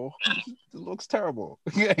ball. It looks terrible.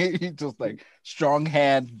 He just like strong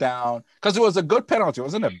hand down. Because it was a good penalty. It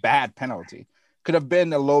wasn't a bad penalty. Could have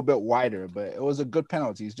been a little bit wider, but it was a good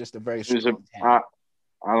penalty. It's just a very strong hand.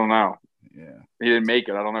 I don't know. Yeah. He didn't make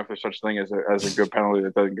it. I don't know if there's such thing as a good penalty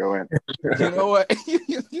that doesn't go in. You know what?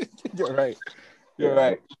 You're right. You're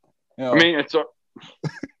right. You know, I mean,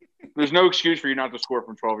 there's no excuse for you not to score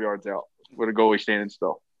from 12 yards out with a goalie standing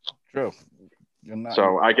still. True. You're not.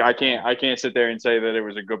 So I can't sit there and say that it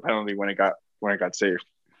was a good penalty when it got saved.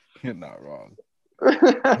 You're not wrong.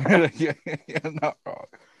 You're not wrong.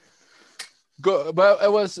 Good, but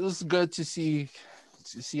it was good to see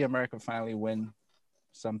America finally win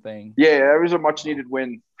something. Yeah, it was a much needed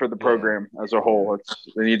win for the program as a whole.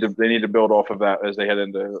 They need to build off of that as they head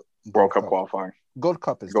into World Cup qualifying. Gold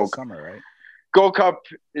Cup is this summer, right? Gold Cup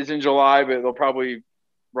is in July, but they'll probably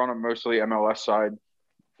run a mostly MLS side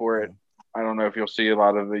for it. I don't know if you'll see a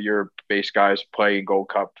lot of the Europe-based guys play Gold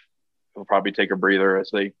Cup. They'll probably take a breather as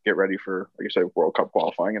they get ready for, like I said, World Cup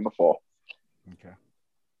qualifying in the fall. Okay.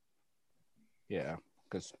 Yeah,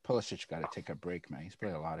 because Pulisic got to take a break, man. He's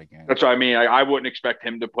played a lot of games. That's what I mean. I wouldn't expect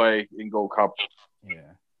him to play in Gold Cup.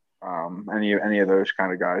 Yeah. Any of those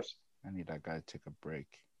kind of guys. I need that guy to take a break.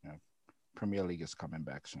 You know, Premier League is coming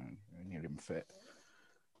back soon. I need him fit.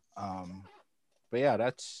 But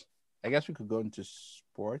yeah, I guess we could go into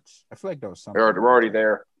sports. I feel like there was something. We're already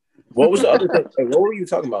there. What was the other thing? Hey, what were you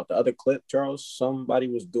talking about? The other clip, Charles? Somebody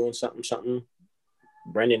was doing something.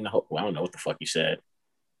 Brendan, I don't know what the fuck you said.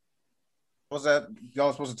 What was that? Y'all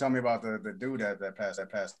were supposed to tell me about the dude that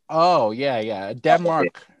passed. Oh, yeah.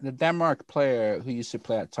 The Denmark player who used to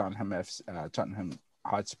play at Tottenham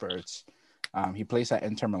Hotspurs. He plays at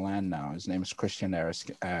Inter Milan now. His name is Christian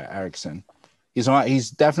Eriksen.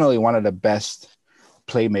 He's definitely one of the best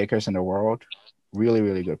playmakers in the world. Really,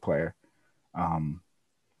 really good player.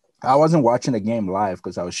 I wasn't watching the game live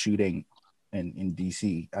because I was shooting in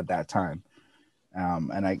DC at that time.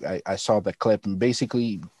 And I saw the clip, and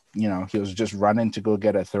basically, you know, he was just running to go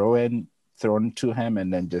get a thrown to him,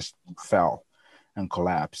 and then just fell and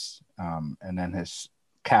collapsed. And then his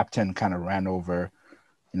captain kind of ran over,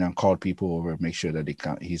 you know, called people over, make sure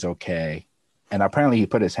that he's okay. And apparently he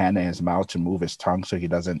put his hand in his mouth to move his tongue so he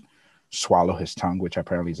doesn't swallow his tongue, which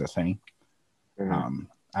apparently is a thing. Mm-hmm.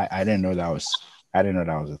 I didn't know that was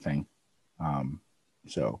a thing. And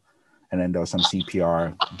then there was some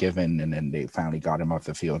CPR given, and then they finally got him off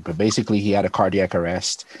the field. But basically, he had a cardiac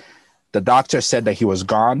arrest. The doctor said that he was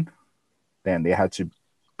gone, then they had to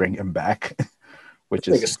bring him back, which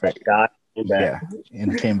Like a is great. guy. Yeah,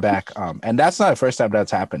 and came back. And that's not the first time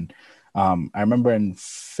that's happened. I remember in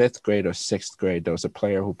 5th grade or 6th grade, there was a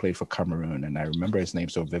player who played for Cameroon, and I remember his name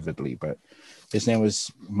so vividly, but his name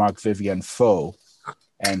was Mark Vivian Foe,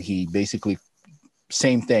 and he basically,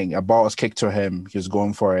 same thing, a ball was kicked to him, he was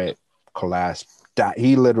going for it, collapsed, died.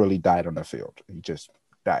 He literally died on the field. He just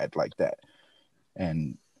died like that.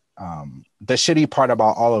 And the shitty part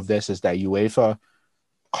about all of this is that UEFA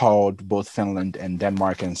called both Finland and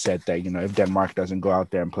Denmark and said that, if Denmark doesn't go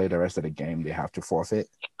out there and play the rest of the game, they have to forfeit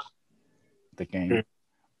the game.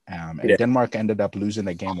 And Denmark ended up losing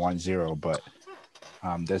the game 1-0, but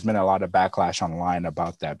there's been a lot of backlash online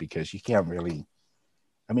about that because you can't really,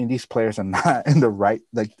 these players are not in the right,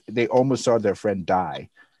 like they almost saw their friend die.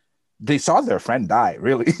 They saw their friend die,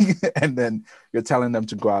 really. And then you're telling them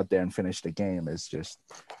to go out there and finish the game. It's just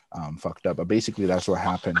fucked up. But basically that's what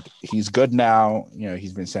happened. He's good now.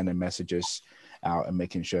 He's been sending messages out and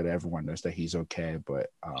making sure that everyone knows that he's okay. But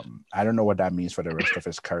I don't know what that means for the rest of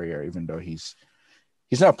his career, even though he's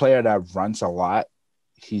not a player that runs a lot.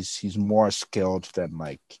 He's more skilled than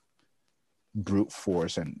like brute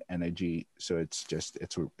force and energy. So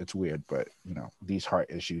it's weird. But, these heart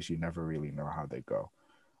issues, you never really know how they go.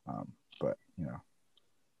 But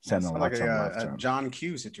sending like lots of love to a him. John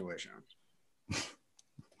Q situation.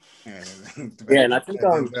 And I think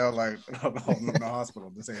they're like in the hospital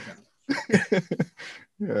at the same time.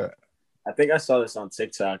 Yeah, I think I saw this on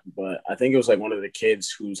TikTok, but I think it was like one of the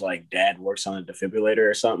kids whose like dad works on a defibrillator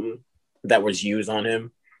or something that was used on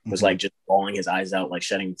him was like just bawling his eyes out, like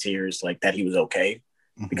shedding tears, like that he was okay,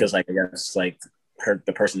 because like I guess like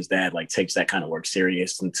the person's dad like takes that kind of work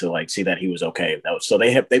serious and to like see that he was okay. So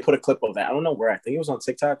they put a clip of that. I don't know where. I think it was on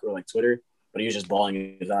TikTok or like Twitter, but he was just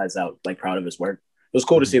bawling his eyes out, like proud of his work. It was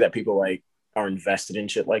cool to see that people like are invested in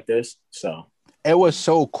shit like this. So it was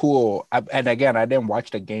so cool. And again, I didn't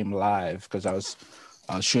watch the game live because I was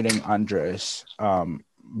shooting Andres.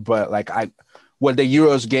 But like with the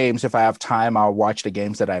Euros games, if I have time, I'll watch the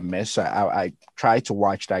games that I miss. I try to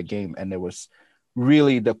watch that game, and it was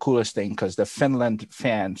really the coolest thing because the Finland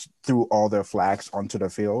fans threw all their flags onto the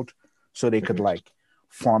field so they could like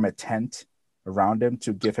form a tent around him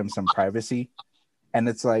to give him some privacy. And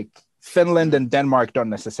it's like Finland and Denmark don't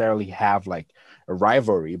necessarily have like a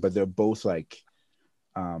rivalry, but they're both like,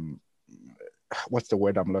 what's the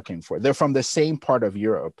word I'm looking for? They're from the same part of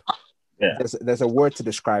Europe. Yeah. There's a word to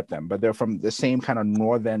describe them, but they're from the same kind of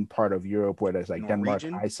northern part of Europe where there's like Denmark,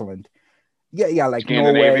 Iceland. Yeah, like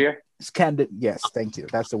Norway. Yes, thank you.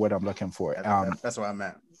 That's the word I'm looking for. That's what I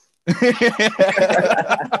meant.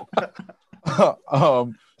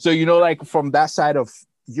 So like from that side of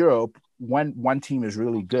Europe, when one team is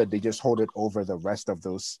really good, they just hold it over the rest of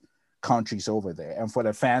those countries over there. And for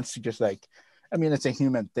the fans to just like, it's a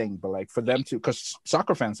human thing, but like for them to, because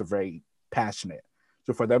soccer fans are very passionate.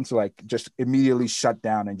 So for them to like just immediately shut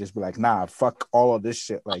down and just be like, nah, fuck all of this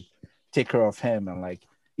shit, like take care of him. And like,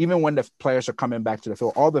 even when the players are coming back to the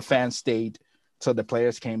field, all the fans stayed till the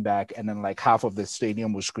players came back, and then like half of the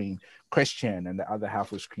stadium was scream Christian and the other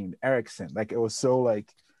half was scream Eriksen. Like it was so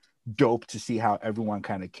like dope to see how everyone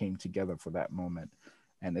kind of came together for that moment.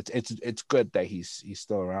 And it's good that he's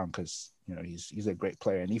still around because he's a great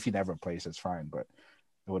player, and if he never plays, it's fine. But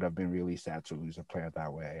it would have been really sad to lose a player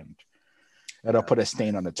that way, and it'll put a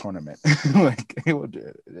stain on the tournament. Like it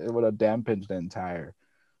would have dampened the entire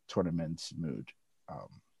tournament's mood.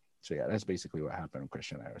 So yeah, that's basically what happened with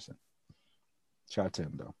Christian Eriksen. Shout out to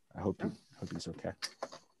him though. I hope he's okay.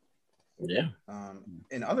 Yeah.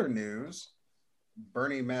 In other news,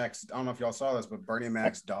 Bernie Mac's, I don't know if y'all saw this, but Bernie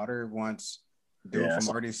Mac's daughter wants dude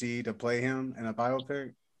from RDC to play him in a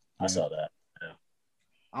biopic. I saw that. Yeah.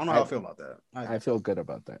 I don't know how I feel about that. I feel good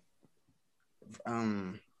about that.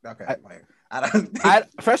 Okay.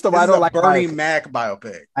 First of all, I don't like Bernie Mac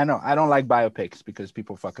biopic. I know I don't like biopics because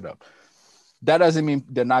people fuck it up. That doesn't mean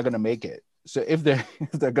they're not gonna make it. So if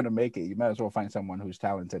they're gonna make it, you might as well find someone who's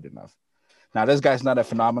talented enough. Now, this guy's not a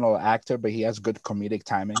phenomenal actor, but he has good comedic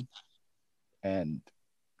timing, and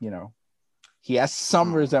he has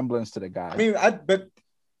some resemblance to the guy. I mean, but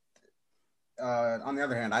on the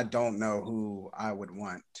other hand, I don't know who I would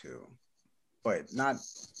want to, but not.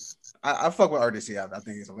 I fuck with RDC. I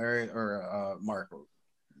think he's hilarious. Or Mark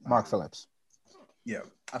Phillips. Yeah,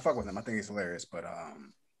 I fuck with him. I think he's hilarious, but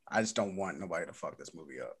I just don't want nobody to fuck this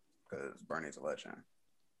movie up because Bernie's a legend,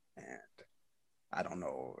 and I don't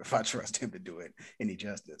know if I trust him to do it any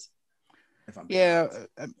justice. If I'm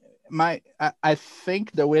I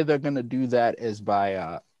think the way they're gonna do that is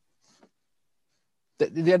by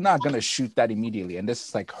they're not gonna shoot that immediately. And this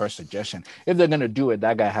is like her suggestion. If they're gonna do it,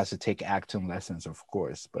 that guy has to take acting lessons, of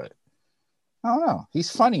course. But I don't know.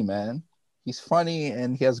 He's funny, man. He's funny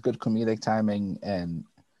and he has good comedic timing. And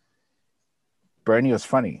Bernie was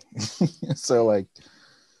funny. So like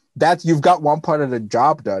that, you've got one part of the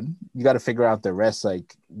job done. You got to figure out the rest.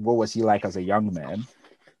 Like, what was he like as a young man?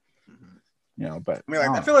 You know, but I mean, like,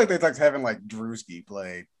 I feel like they like having like Drewski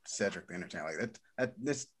play Cedric the Entertainer. Like that.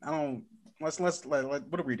 This I don't. Let's like,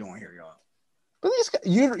 what are we doing here, y'all? But these guys,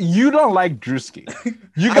 you don't like Drewski.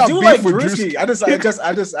 You I got do beef like with Drewski.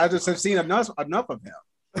 Drewski. I just have seen enough of him.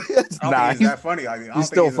 I don't Nah, think he's that funny. Like, I don't he's think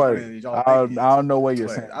still as funny. as y'all I think he is. don't know what you're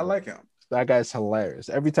But saying. I like him. That guy's hilarious.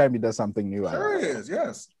 Every time he does something new, I Sure like it. is.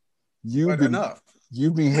 Yes. You've But been enough.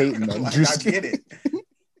 You've been hating on Like, Drewski. I get it.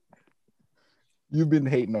 You've been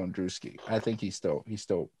hating on Drewski. I think he's still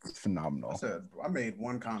phenomenal. I made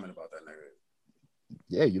one comment about that nigga.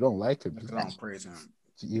 Yeah, you don't like him. Because I don't praise him.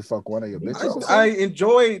 You fuck one of your bitches. I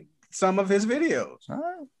enjoyed some of his videos. All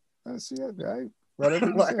right. I see it. Whatever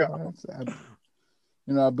you say.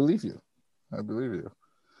 I believe you. I believe you.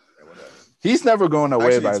 Yeah, whatever. He's never going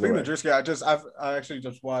away, Actually, by the speaking way. of Drewski, I actually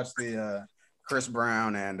just watched the Chris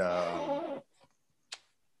Brown and what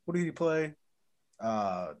did he play?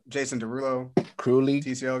 Jason Derulo Crewley.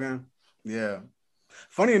 TCL game. Yeah.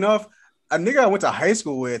 Funny enough, a nigga I went to high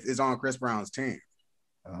school with is on Chris Brown's team.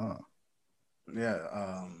 Oh.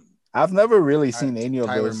 Yeah. I've never really seen any of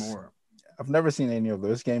Tyler those. Moore. I've never seen any of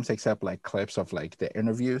those games except like clips of like the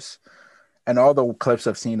interviews. And all the clips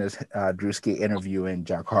I've seen is Drewski interviewing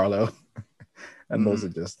Jack Harlow. And those are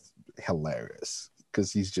just hilarious.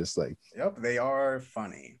 Because he's just like, yep, they are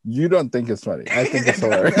funny. You don't think it's funny. I think it's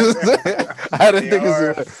hilarious. I don't think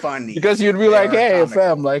it's funny. Because you'd be like, hey,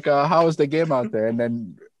 fam, like, how is the game out there? And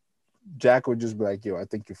then Jack would just be like, yo, I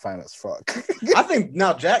think you're fine as fuck. I think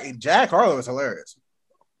now Jack Harlow is hilarious.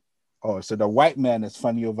 Oh, so the white man is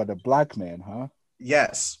funny over the black man, huh?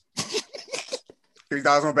 Yes.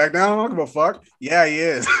 3,000 back down? I don't give a fuck. Yeah, he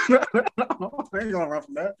is. I ain't gonna run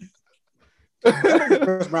from that.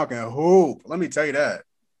 Chris Brown can hoop. Let me tell you that.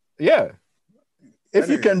 Yeah. If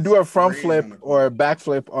you can do a front flip crazy. or a back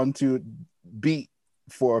flip onto beat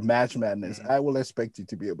for Match Madness, I will expect you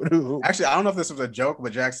to be able to hoop. Actually, I don't know if this was a joke,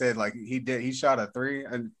 but Jack said like he shot a three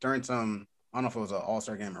and during some, I don't know if it was an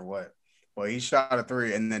all-star game or what, but he shot a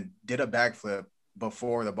three and then did a backflip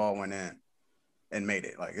before the ball went in and made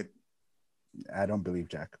it. Like it. I don't believe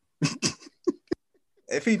Jack.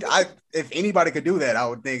 If anybody could do that, I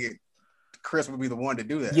would think Chris would be the one to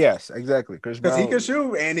do that. Yes, exactly. Chris Because Brown. he can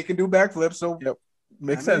shoot and he can do backflips. So Yep.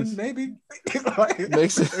 Makes sense. Maybe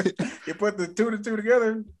Makes sense. You put the two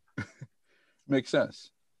together. Makes sense.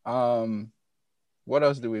 What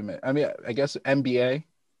else do we make? I mean, I guess NBA.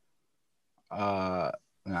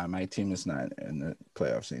 My team is not in the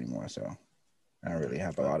playoffs anymore, so I don't really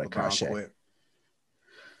have a lot of cachet. Quit.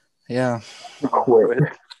 Yeah. Quit.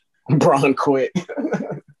 Bron quit.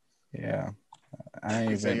 Yeah. I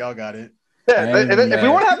ain't Say even, y'all got it. Yeah, ain't if we mad.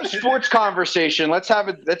 want to have a sports conversation, let's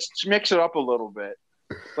mix it up a little bit.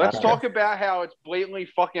 Let's talk about how it's blatantly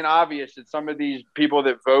fucking obvious that some of these people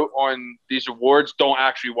that vote on these awards don't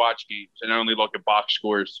actually watch games and only look at box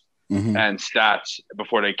scores and stats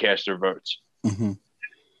before they cast their votes.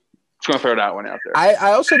 Just gonna throw that one out there.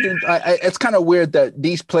 I also do. It's kind of weird that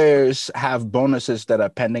these players have bonuses that are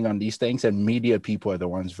pending on these things, and media people are the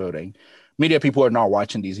ones voting. Media people are not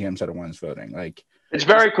watching these games; are the ones voting. Like It's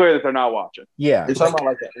very clear that they're not watching. yeah, You're talking about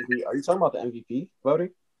like the MVP? Are you talking about the MVP voting?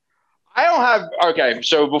 I don't have okay.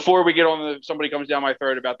 So before we get on somebody comes down my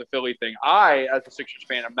throat about the Philly thing, I, as a Sixers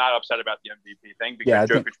fan, I'm not upset about the MVP thing because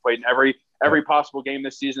Jokic played in every possible game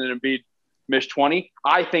this season and Embiid missed 20.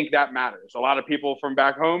 I think that matters. A lot of people from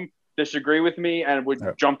back home disagree with me and would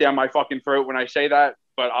jump down my fucking throat when I say that,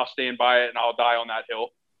 but I'll stand by it and I'll die on that hill.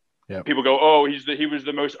 Yep. People go, oh, he was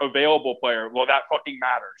the most available player. Well, that fucking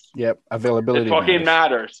matters. Yep, availability. It fucking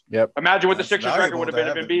matters. Yep. Imagine what the That's Sixers record would have been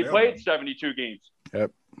if valuable to Embiid have played it. 72 games.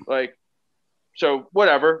 Yep. Like, so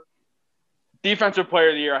whatever. Defensive player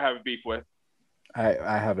of the year, I have a beef with.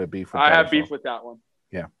 I have a beef with I that have as beef well. with that one.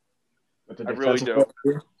 Yeah. I really do.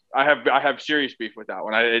 I have serious beef with that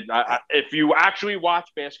one. I if you actually watch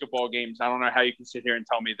basketball games, I don't know how you can sit here and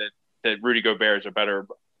tell me that Rudy Gobert is a better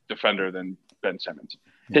defender than Ben Simmons.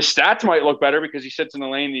 His stats might look better because he sits in the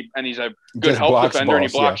lane and he's a good Just help blocks defender and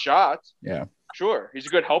he balls, blocks shots. Yeah. Sure, he's a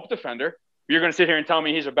good help defender. You're going to sit here and tell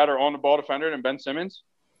me he's a better on-the-ball defender than Ben Simmons?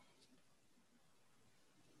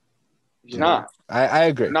 He's not. I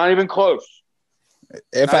agree. Not even close.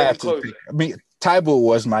 If Not I even have to, close. I mean, Tybull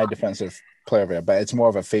was my defensive player, but it's more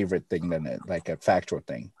of a favorite thing than like a factual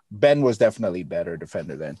thing. Ben was definitely better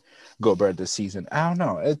defender than Gobert this season. I don't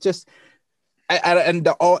know. It's just and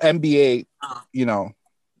the all NBA,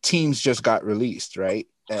 teams just got released, right?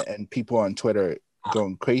 And people on Twitter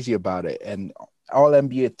going crazy about it. And all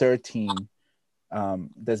NBA third team,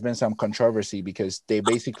 there's been some controversy because they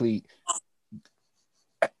basically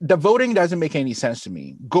the voting doesn't make any sense to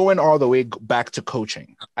me. Going all the way back to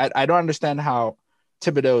coaching, I don't understand how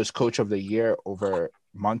Thibodeau is coach of the year over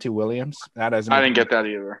Monty Williams. That doesn't. I didn't get that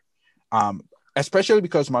either. Especially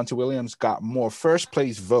because Monty Williams got more first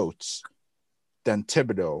place votes than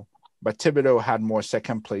Thibodeau, but Thibodeau had more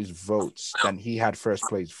second place votes than he had first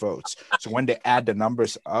place votes. So when they add the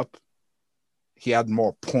numbers up, he had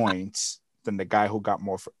more points than the guy who got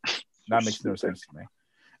more. That makes no sense to me.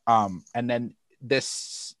 And then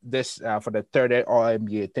this for the third All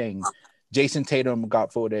NBA thing, Jason Tatum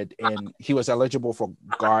got voted in. He was eligible for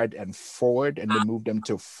guard and forward, and they moved him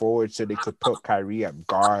to forward so they could put Kyrie at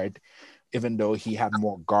guard, even though he had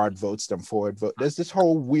more guard votes than forward vote. There's this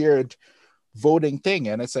whole weird voting thing,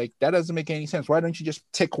 and it's like that doesn't make any sense. Why don't you just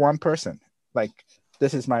tick one person? Like,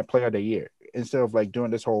 this is my player of the year, instead of like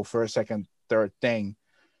doing this whole first, second, third thing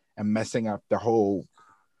and messing up the whole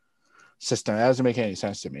system. That doesn't make any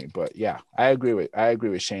sense to me. But yeah, I agree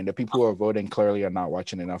with Shane. The people who are voting clearly are not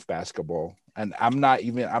watching enough basketball. And I'm not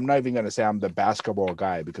even gonna say I'm the basketball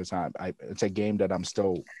guy, because it's a game that I'm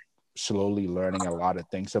still slowly learning a lot of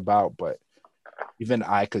things about. But even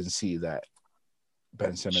I can see that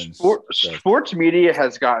Ben Simmons sports media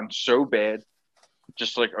has gotten so bad,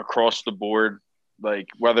 just like across the board. Like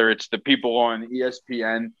whether it's the people on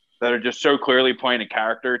ESPN that are just so clearly playing a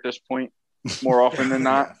character at this point, more often than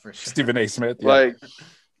not. Yeah, for sure. Stephen A. Smith. Yeah. Like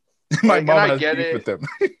my like, mom and I has get beef it. with them.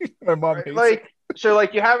 My mom hates like it. so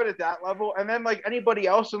like you have it at that level, and then like anybody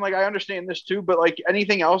else, and like I understand this too, but like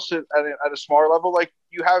anything else at a smaller level, like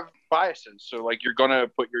you have biases. So like you're gonna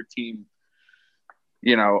put your team,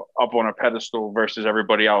 up on a pedestal versus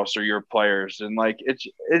everybody else or your players, and like it's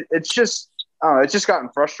just it's just gotten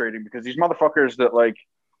frustrating because these motherfuckers that like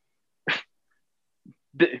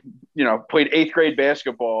played 8th grade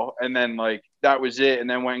basketball and then like that was it, and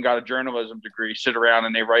then went and got a journalism degree, sit around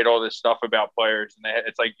and they write all this stuff about players, and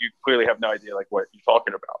it's like you clearly have no idea like what you're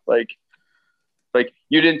talking about. Like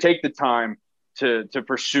you didn't take the time to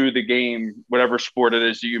pursue the game, whatever sport it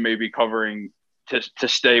is that you may be covering, to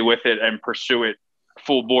stay with it and pursue it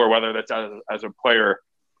full bore, whether that's as a player,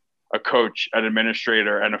 a coach, an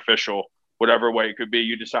administrator, an official, whatever way it could be.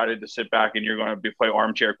 You decided to sit back and you're going to play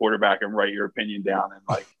armchair quarterback and write your opinion down and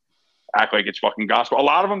like act like it's fucking gospel. A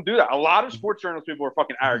lot of them do that. A lot of sports journalist people are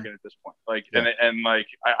fucking arrogant at this point. Like, yeah. and like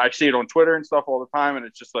I see it on Twitter and stuff all the time, and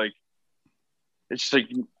it's just like,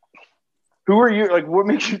 who are you? Like, what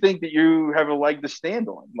makes you think that you have a leg to stand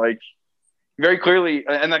on? Like, very clearly,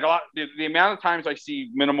 and like a lot, the amount of times I see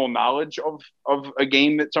minimal knowledge of a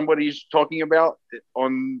game that somebody's talking about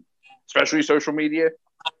on, especially social media,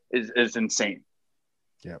 is insane.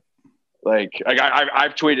 Yep. Like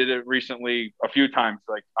I've tweeted it recently a few times.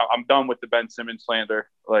 Like I'm done with the Ben Simmons slander.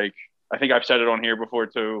 Like I think I've said it on here before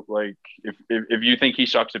too. Like if you think he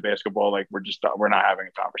sucks at basketball, like we're not having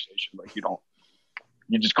a conversation. Like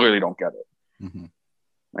you just clearly don't get it. Mm-hmm.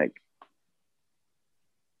 Like.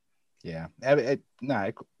 Yeah, I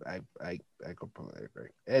completely agree.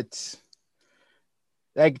 It's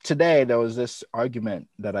like today there was this argument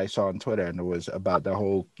that I saw on Twitter, and it was about the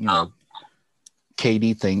whole,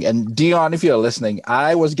 KD thing. And Dion, if you're listening,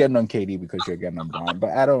 I was getting on KD because you're getting on Bron, but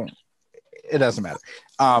it doesn't matter.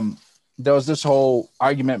 There was this whole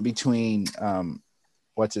argument between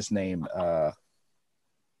what's his name,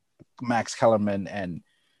 Max Kellerman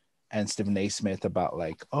and Stephen A. Smith about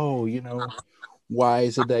like, why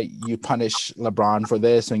is it that you punish LeBron for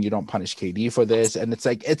this and you don't punish KD for this? And it's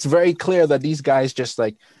like, it's very clear that these guys just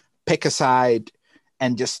like pick a side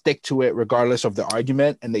and just stick to it regardless of the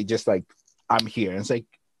argument. And they just like, I'm here. And it's like,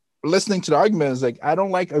 listening to the argument is like, I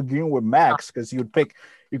don't like agreeing with Max because you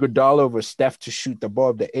could doll over Steph to shoot the ball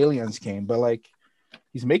if the aliens came. But like,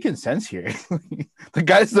 he's making sense here. The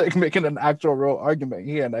guy's like making an actual real argument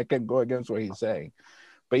here, and I can go against what he's saying.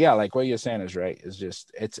 But yeah, like what you're saying is right. It's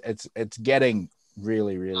just, it's getting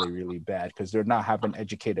really, really, really bad because they're not having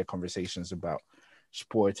educated conversations about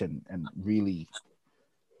sports and really,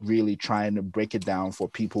 really trying to break it down for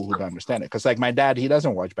people who don't understand it. Because like my dad, he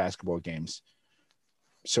doesn't watch basketball games,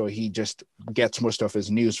 so he just gets most of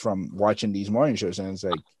his news from watching these morning shows, and it's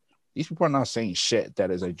like these people are not saying shit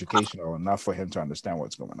that is educational enough for him to understand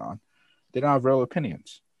what's going on. They don't have real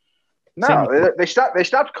opinions. No, they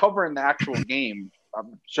stopped covering the actual game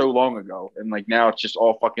so long ago, and like now it's just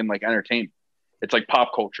all fucking like entertainment. It's like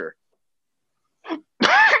pop culture.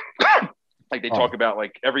 Like they talk about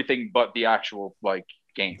like everything but the actual like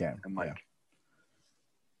game. Yeah, And like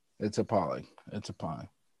it's appalling. It's appalling.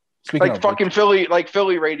 Speaking like fucking Philly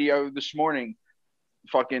radio this morning,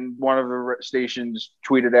 fucking one of the stations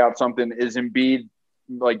tweeted out something, is Embiid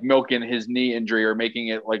like milking his knee injury or making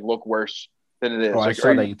it like look worse than it is. Oh, like, I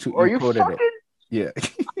saw that you quoted fucking it. Yeah.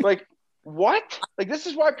 like what? Like this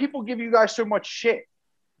is why people give you guys so much shit.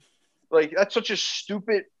 Like that's such a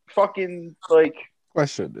stupid fucking like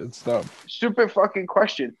question. It's dumb. Stupid fucking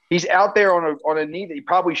question. He's out there on a knee that he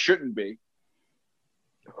probably shouldn't be,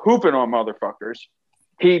 hooping on motherfuckers.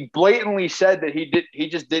 He blatantly said that he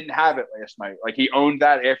just didn't have it last night. Like he owned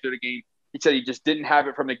that after the game. He said he just didn't have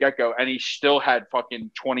it from the get-go, and he still had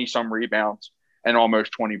fucking 20-some rebounds and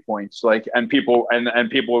almost 20 points. Like, and people are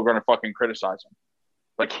going to fucking criticize him.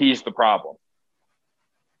 Like he's the problem.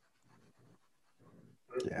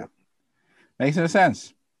 Yeah, makes no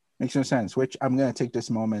sense. Makes no sense. Which I'm going to take this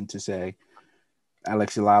moment to say,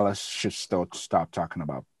 Alexi Lalas should still stop talking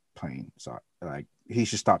about playing soccer. Like he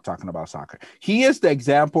should stop talking about soccer. He is the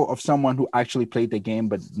example of someone who actually played the game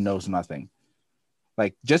but knows nothing.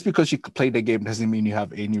 Like just because you played the game doesn't mean you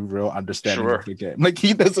have any real understanding of the game. Like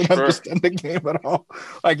he doesn't understand the game at all.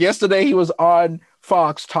 Like yesterday he was on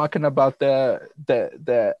Fox talking about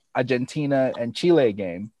the Argentina and Chile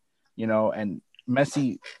game, you know, and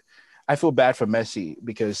Messi. I feel bad for Messi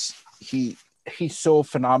because he's so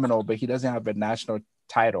phenomenal, but he doesn't have a national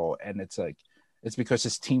title, and it's because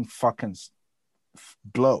his team fucking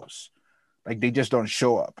blows. Like they just don't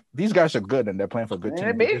show up. These guys are good and they're playing for good teams.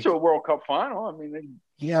 They made it to a World Cup final. I mean,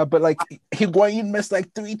 yeah, but like Higuain missed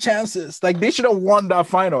like 3 chances. Like they should have won that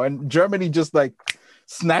final, and Germany just like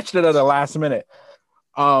snatched it at the last minute.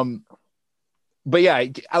 But yeah,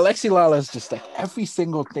 Alexi Lalas just like every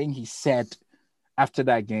single thing he said after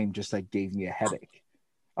that game just like gave me a headache.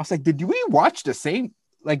 I was like, did we watch the same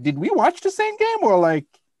game, or like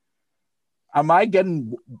am I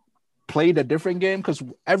getting played a different game? Because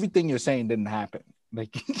everything you're saying didn't happen. Like,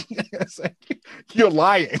 it's like you're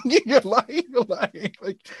lying. You're lying.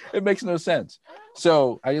 Like it makes no sense.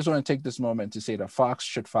 So I just want to take this moment to say that Fox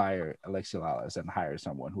should fire Alexi Lalas and hire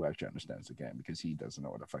someone who actually understands the game, because he doesn't know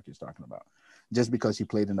what the fuck he's talking about. Just because he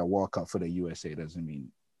played in the World Cup for the USA doesn't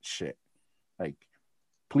mean shit. Like,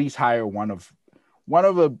 please hire one of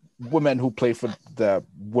the women who play for the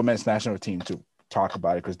women's national team to talk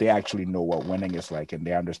about it, because they actually know what winning is like and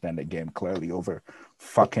they understand the game clearly over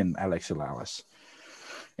fucking Alexi Lalas.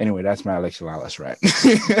 Anyway, that's my Alexi Lalas rant.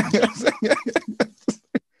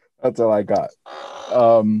 That's all I got.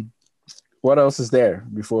 What else is there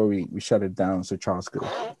before we shut it down so Charles could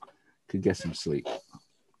get some sleep?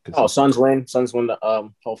 Suns win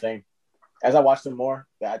the whole thing. As I watched them more,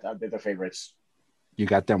 I did their favorites. You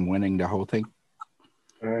got them winning the whole thing?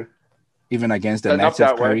 Mm-hmm. Even against the Nets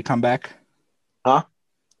if Kyrie come back? Huh?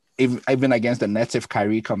 Even against the Nets if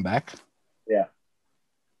Kyrie come back? Yeah.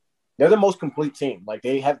 They're the most complete team. Like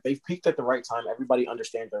they've peaked at the right time. Everybody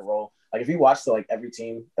understands their role. Like if you watch like every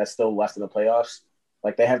team that's still left in the playoffs,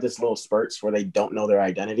 like they have this little spurts where they don't know their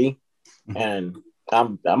identity. Mm-hmm. And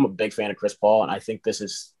I'm a big fan of Chris Paul, and I think this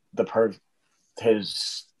is the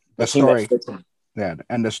story. Yeah,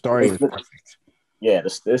 and the story is perfect. Yeah,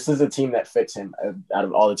 this is a team that fits him out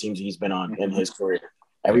of all the teams he's been on in his career.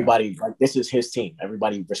 Everybody, like, this is his team.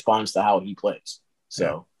 Everybody responds to how he plays.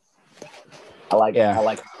 So I like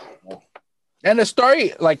it. And the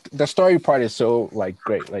story part is so like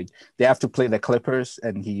great. Like they have to play the Clippers,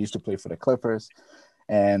 and he used to play for the Clippers.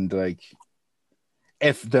 And like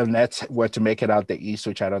if the Nets were to make it out the East,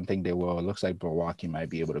 which I don't think they will, it looks like Milwaukee might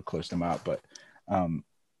be able to close them out. But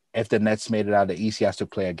if the Nets made it out the East, he has to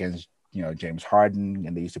play against, you know, James Harden,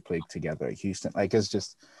 and they used to play together at Houston. Like it's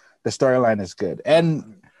just the storyline is good.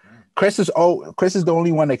 And Chris is the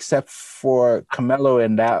only one except for Carmelo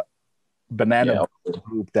in that banana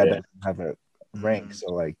group that doesn't have a ring.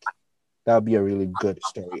 So like that would be a really good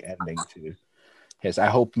story ending to his. I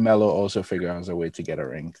hope Melo also figures out a way to get a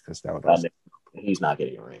ring, because that would also, he's not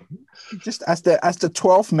getting a ring. Just as the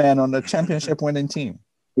 12th man on the championship winning team.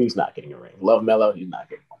 He's not getting a ring. Love Melo, he's not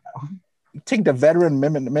getting one now. Take the veteran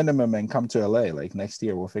minimum and come to LA. Like next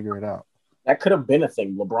year, we'll figure it out. That could have been a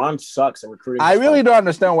thing. LeBron sucks at recruiting. I really don't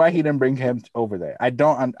understand why he didn't bring him over there. I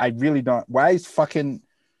really don't. Why is fucking...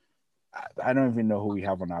 I don't even know who we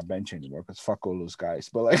have on our bench anymore, because fuck all those guys.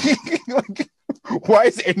 But like why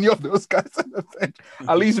is any of those guys on the bench?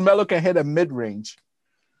 At least Melo can hit a mid-range.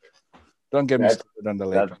 Don't get me started on the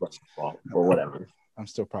Lakers. Or whatever. I'm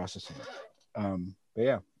still processing. But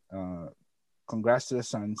yeah, congrats to the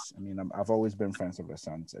Suns. I mean, I've always been fans of the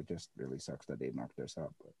Suns. It just really sucks that they knocked us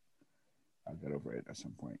out, but I'll get over it at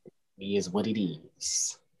some point. It is what it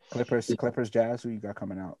is. Clippers, Jazz. Who you got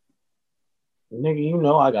coming out? Nigga, you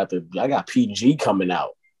know I got PG coming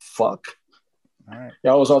out. Fuck. All right.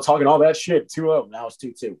 Y'all was all talking all that shit. 2-0. Now it's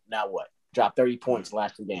 2-2. Now what? Dropped 30 points the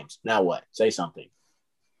last 2 games. Now what? Say something.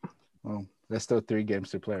 Well, there's still 3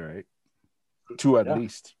 games to play, right? 2 at Yeah.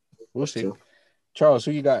 least. We'll see. 2. Charles,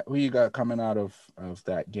 who you got coming out of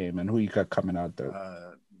that game, and who you got coming out there?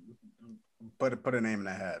 Put a name in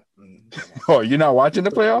the hat. Oh, you're not watching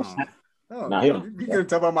the playoffs? No, you can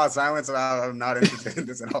tell by my silence I'm not interested in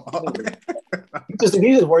this at all. He's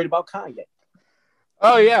just worried about Kanye.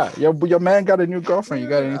 Oh yeah, your man got a new girlfriend. You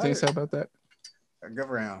got anything to say about that? Good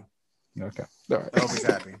for him. Okay, all right. I hope he's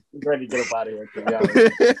happy. He's ready to get up out of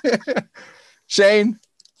here. Shane,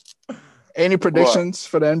 any predictions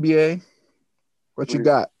for the NBA? What you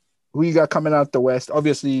got? Who you got coming out the West?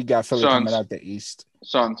 Obviously, you got Philly coming out the East.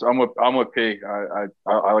 Suns. I'm with P. I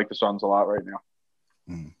like the Suns a lot right now.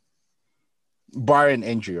 Barring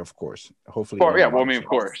injury, of course. Hopefully. Yeah. Well, I mean, of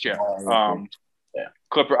course. Yeah. Yeah.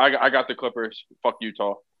 Clipper. I got the Clippers. Fuck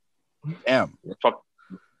Utah. Damn. Fuck.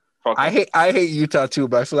 I hate Utah too,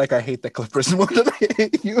 but I feel like I hate the Clippers more than I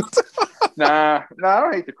hate Utah. Nah, I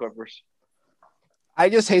don't hate the Clippers. I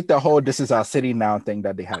just hate the whole "this is our city now" thing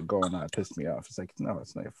that they had going on. It pissed me off. It's like, no,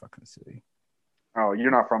 it's not your fucking city. Oh,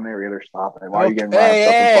 you're not from there either. Stop it. Why are you getting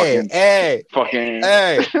wrapped up in fucking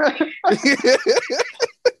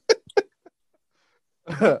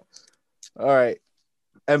All right.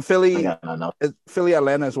 And Philly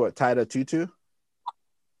Atlanta is what, tied at 2-2?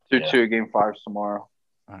 2-2, game 5 tomorrow.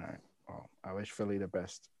 All right. Well, I wish Philly the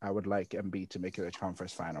best. I would like Embiid to make it a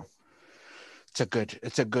conference final.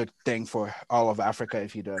 It's a good thing for all of Africa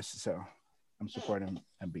if he does. So I'm supporting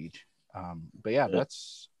Embiid. But yeah,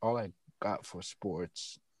 that's all I got for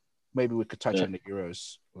sports. Maybe we could touch on the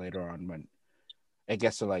Euros later on when it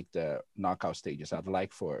gets to like the knockout stages. I'd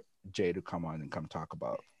like for Jay to come on and come talk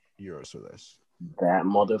about Euros with us. That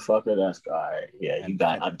motherfucker, that's guy. Yeah, you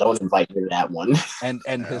got. I don't invite me to that one.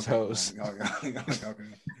 And his host. Okay.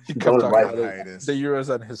 He come talk about the Euros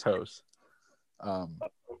and his host.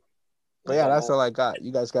 But yeah, that's all I got.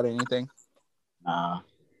 You guys got anything? Nah.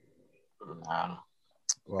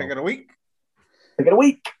 Well, Pick of the week.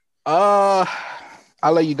 I'll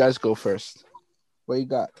let you guys go first. What you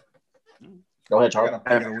got? Go ahead, Charles.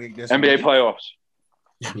 NBA playoffs.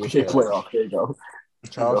 NBA playoffs. There you go.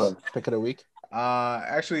 Charles, pick of the week.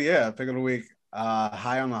 Actually, yeah, pick of the week.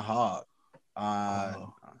 High on the Hog.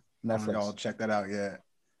 Netflix. Y'all check that out yet?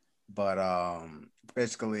 But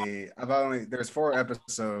basically, there's 4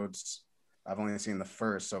 episodes. I've only seen the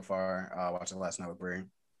first so far. Watched it last night with Bree.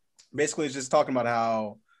 Basically, it's just talking about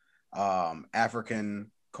how African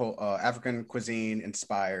cuisine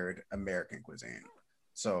inspired American cuisine.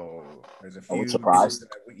 So there's a few dishes that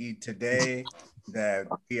we eat today that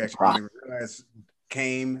we actually realize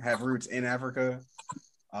have roots in Africa.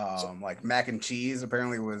 Like mac and cheese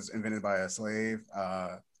apparently was invented by a slave.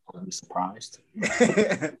 Are we surprised?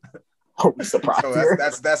 Are we surprised?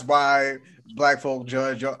 So that's why black folk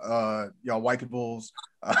judge y'all white people's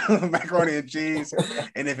macaroni and cheese.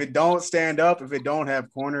 And if it don't stand up, if it don't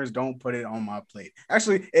have corners, don't put it on my plate.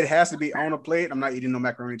 Actually, it has to be on a plate. I'm not eating no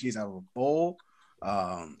macaroni and cheese out of a bowl.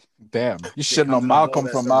 Damn, you should know Malcolm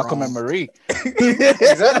from Malcolm and Marie.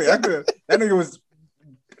 Exactly. That nigga was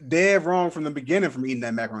dead wrong from the beginning from eating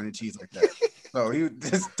that macaroni and cheese like that. So he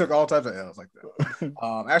just took all types of L's like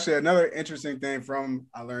that. Actually, another interesting thing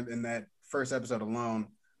I learned in that first episode alone,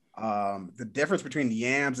 the difference between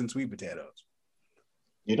yams and sweet potatoes.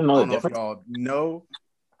 You don't know the difference? Y'all know.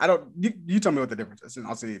 I don't. You tell me what the difference is, and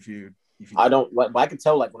I'll see if you. I don't. But I can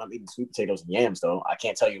tell like when I'm eating sweet potatoes and yams, though. I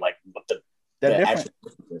can't tell you like what the difference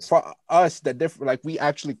is. For us, the different, like we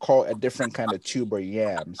actually call a different kind of tuber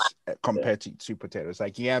yams compared to sweet potatoes.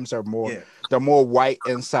 Like yams are they're more white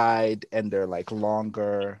inside and they're like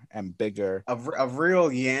longer and bigger. A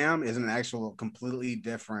real yam is an actual completely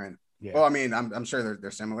different. Yeah. Well, I mean, I'm sure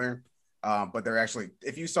they're similar, but they're actually.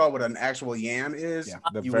 If you saw what an actual yam is,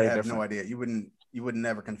 you would have no idea. You would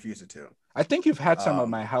never confuse the two. I think you've had some at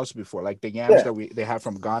my house before, like the yams that they have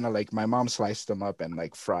from Ghana. Like my mom sliced them up and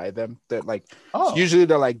like fry them. They're like usually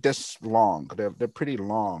they're like this long. They're pretty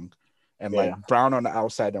long and like brown on the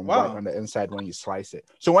outside and white on the inside when you slice it.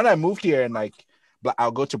 So when I moved here and like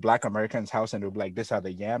I'll go to Black Americans' house and they'll be like, "This are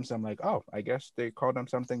the yams." I'm like, "Oh, I guess they call them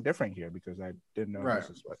something different here because I didn't know this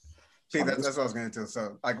is what." See, that's what I was going to.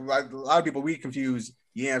 So like a lot of people, we confuse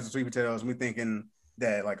yams and sweet potatoes, and we thinking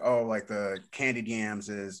that like the candied yams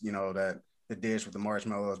is that the dish with the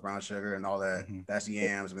marshmallows, brown sugar, and all that. Mm-hmm. That's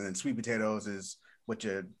yams, and then sweet potatoes is what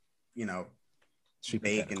you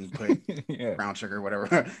bake and put brown sugar,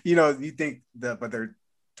 whatever. You think but they're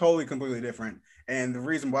totally completely different. And the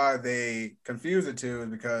reason why they confused the two is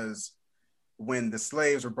because when the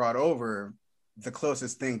slaves were brought over, the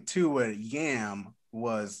closest thing to a yam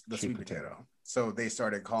was the sweet potato. So they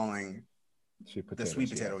started calling the sweet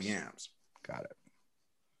potato yams. Got it.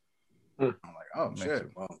 I'm like, oh shit.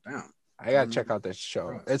 Well, damn. I gotta check out this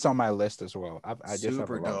show. It's on my list as well. I just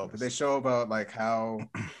super dope. They show about like how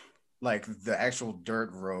like the actual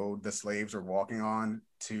dirt road the slaves were walking on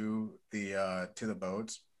to the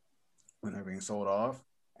boats when they're being sold off,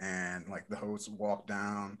 and like the hosts walked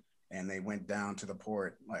down and they went down to the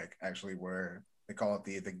port, like actually where they call it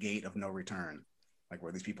the gate of no return, like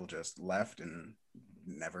where these people just left and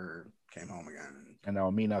never came home again. And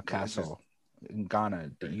Elmina Castle in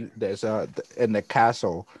Ghana, there's in the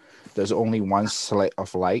castle, there's only one slit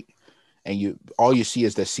of light, and all you see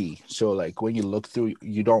is the sea. So like when you look through,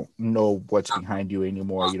 you don't know what's behind you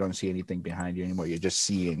anymore. You don't see anything behind you anymore. You're just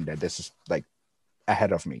seeing that this is like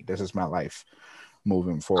ahead of me. This is my life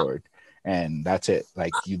moving forward. And that's it.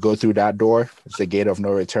 Like you go through that door, it's the gate of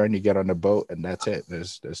no return. You get on the boat, and that's it.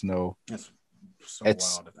 There's no. That's so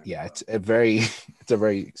it's wild to think yeah. about. It's a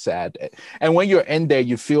very sad. And when you're in there,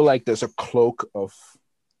 you feel like there's a cloak of.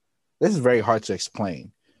 This is very hard to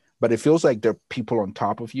explain, but it feels like there are people on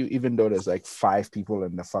top of you, even though there's like 5 people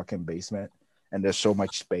in the fucking basement, and there's so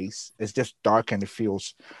much space. It's just dark, and it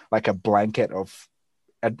feels like a blanket of.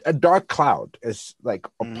 A dark cloud is like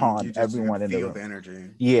upon everyone in the room. The energy.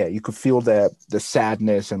 Yeah, you could feel the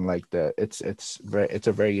sadness and like it's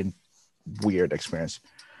a very weird experience.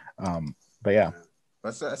 But yeah,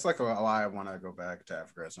 that's like why I want to go back to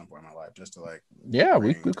Africa at some point in my life, just to like. Yeah,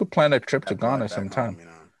 we could plan a trip to Ghana sometime.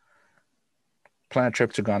 Home, Plan a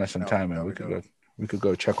trip to Ghana sometime, and we could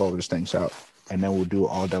go check all these things out, and then we'll do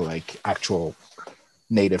all the like actual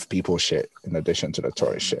native people shit in addition to the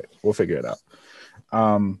tourist shit. We'll figure it out.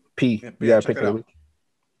 P, you gotta pick it up.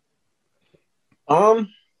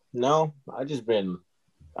 No, I just been,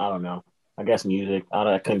 I don't know. I guess music.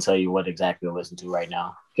 I couldn't tell you what exactly to listen to right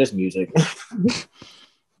now. Just music.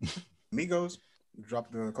 Migos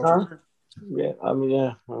dropped the culture record. Yeah, I mean,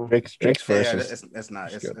 yeah. Drake's verses. It's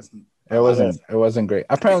not. It wasn't great.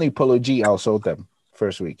 Apparently, Polo G outsold them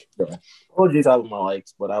first week. Yeah. Polo G's album I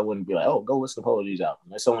liked, but I wouldn't be like, oh, go listen to Polo G's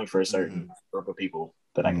album. It's only for a certain group of people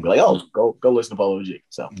that I can be like, oh, go listen to Polo G.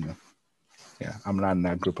 So yeah, I'm not in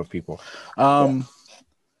that group of people.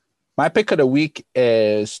 My pick of the week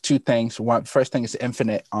is 2 things. First thing is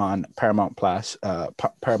Infinite on Paramount Plus.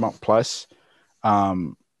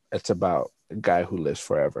 It's about a guy who lives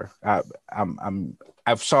forever.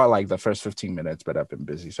 I've saw like the first 15 minutes, but I've been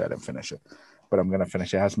busy, so I didn't finish it. But I'm gonna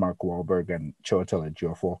finish it. It has Mark Wahlberg and Chiwetel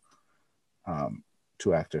Ejiofor,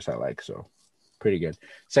 2 actors I like, so pretty good.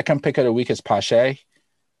 Second pick of the week is Pache.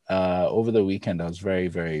 Over the weekend, I was very,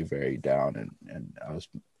 very, very down, and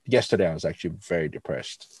yesterday I was actually very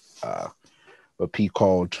depressed. But P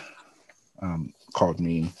called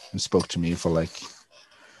me and spoke to me for like,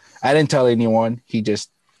 I didn't tell anyone. He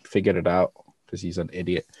just figured it out because he's an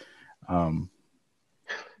idiot. I'm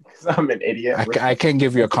an idiot. I can't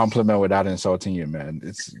give you a compliment without insulting you, man.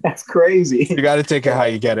 That's crazy. You got to take it how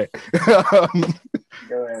you get it.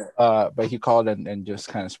 Go ahead. But he called and just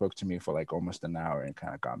kind of spoke to me for like almost an hour and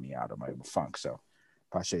kind of got me out of my funk. So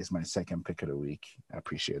Pache is my second pick of the week. I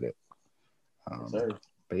appreciate it.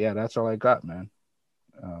 But yeah, that's all I got, man.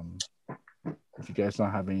 If you guys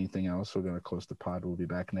don't have anything else, we're gonna close the pod. We'll be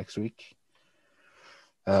back next week.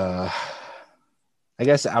 I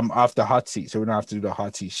guess I'm off the hot seat, so we don't have to do the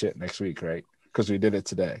hot seat shit next week, right? Because we did it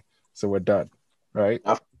today, so we're done, right?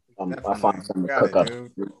 I'll find something to cook up.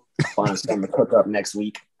 Find something to cook up next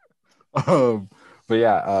week. But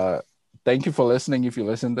yeah, thank you for listening. If you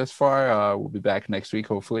listened this far, we'll be back next week,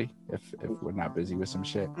 hopefully, if we're not busy with some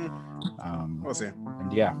shit. We'll see.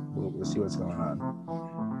 And yeah, we'll see what's going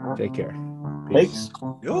on. Take care. Peace.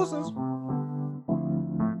 Deuces.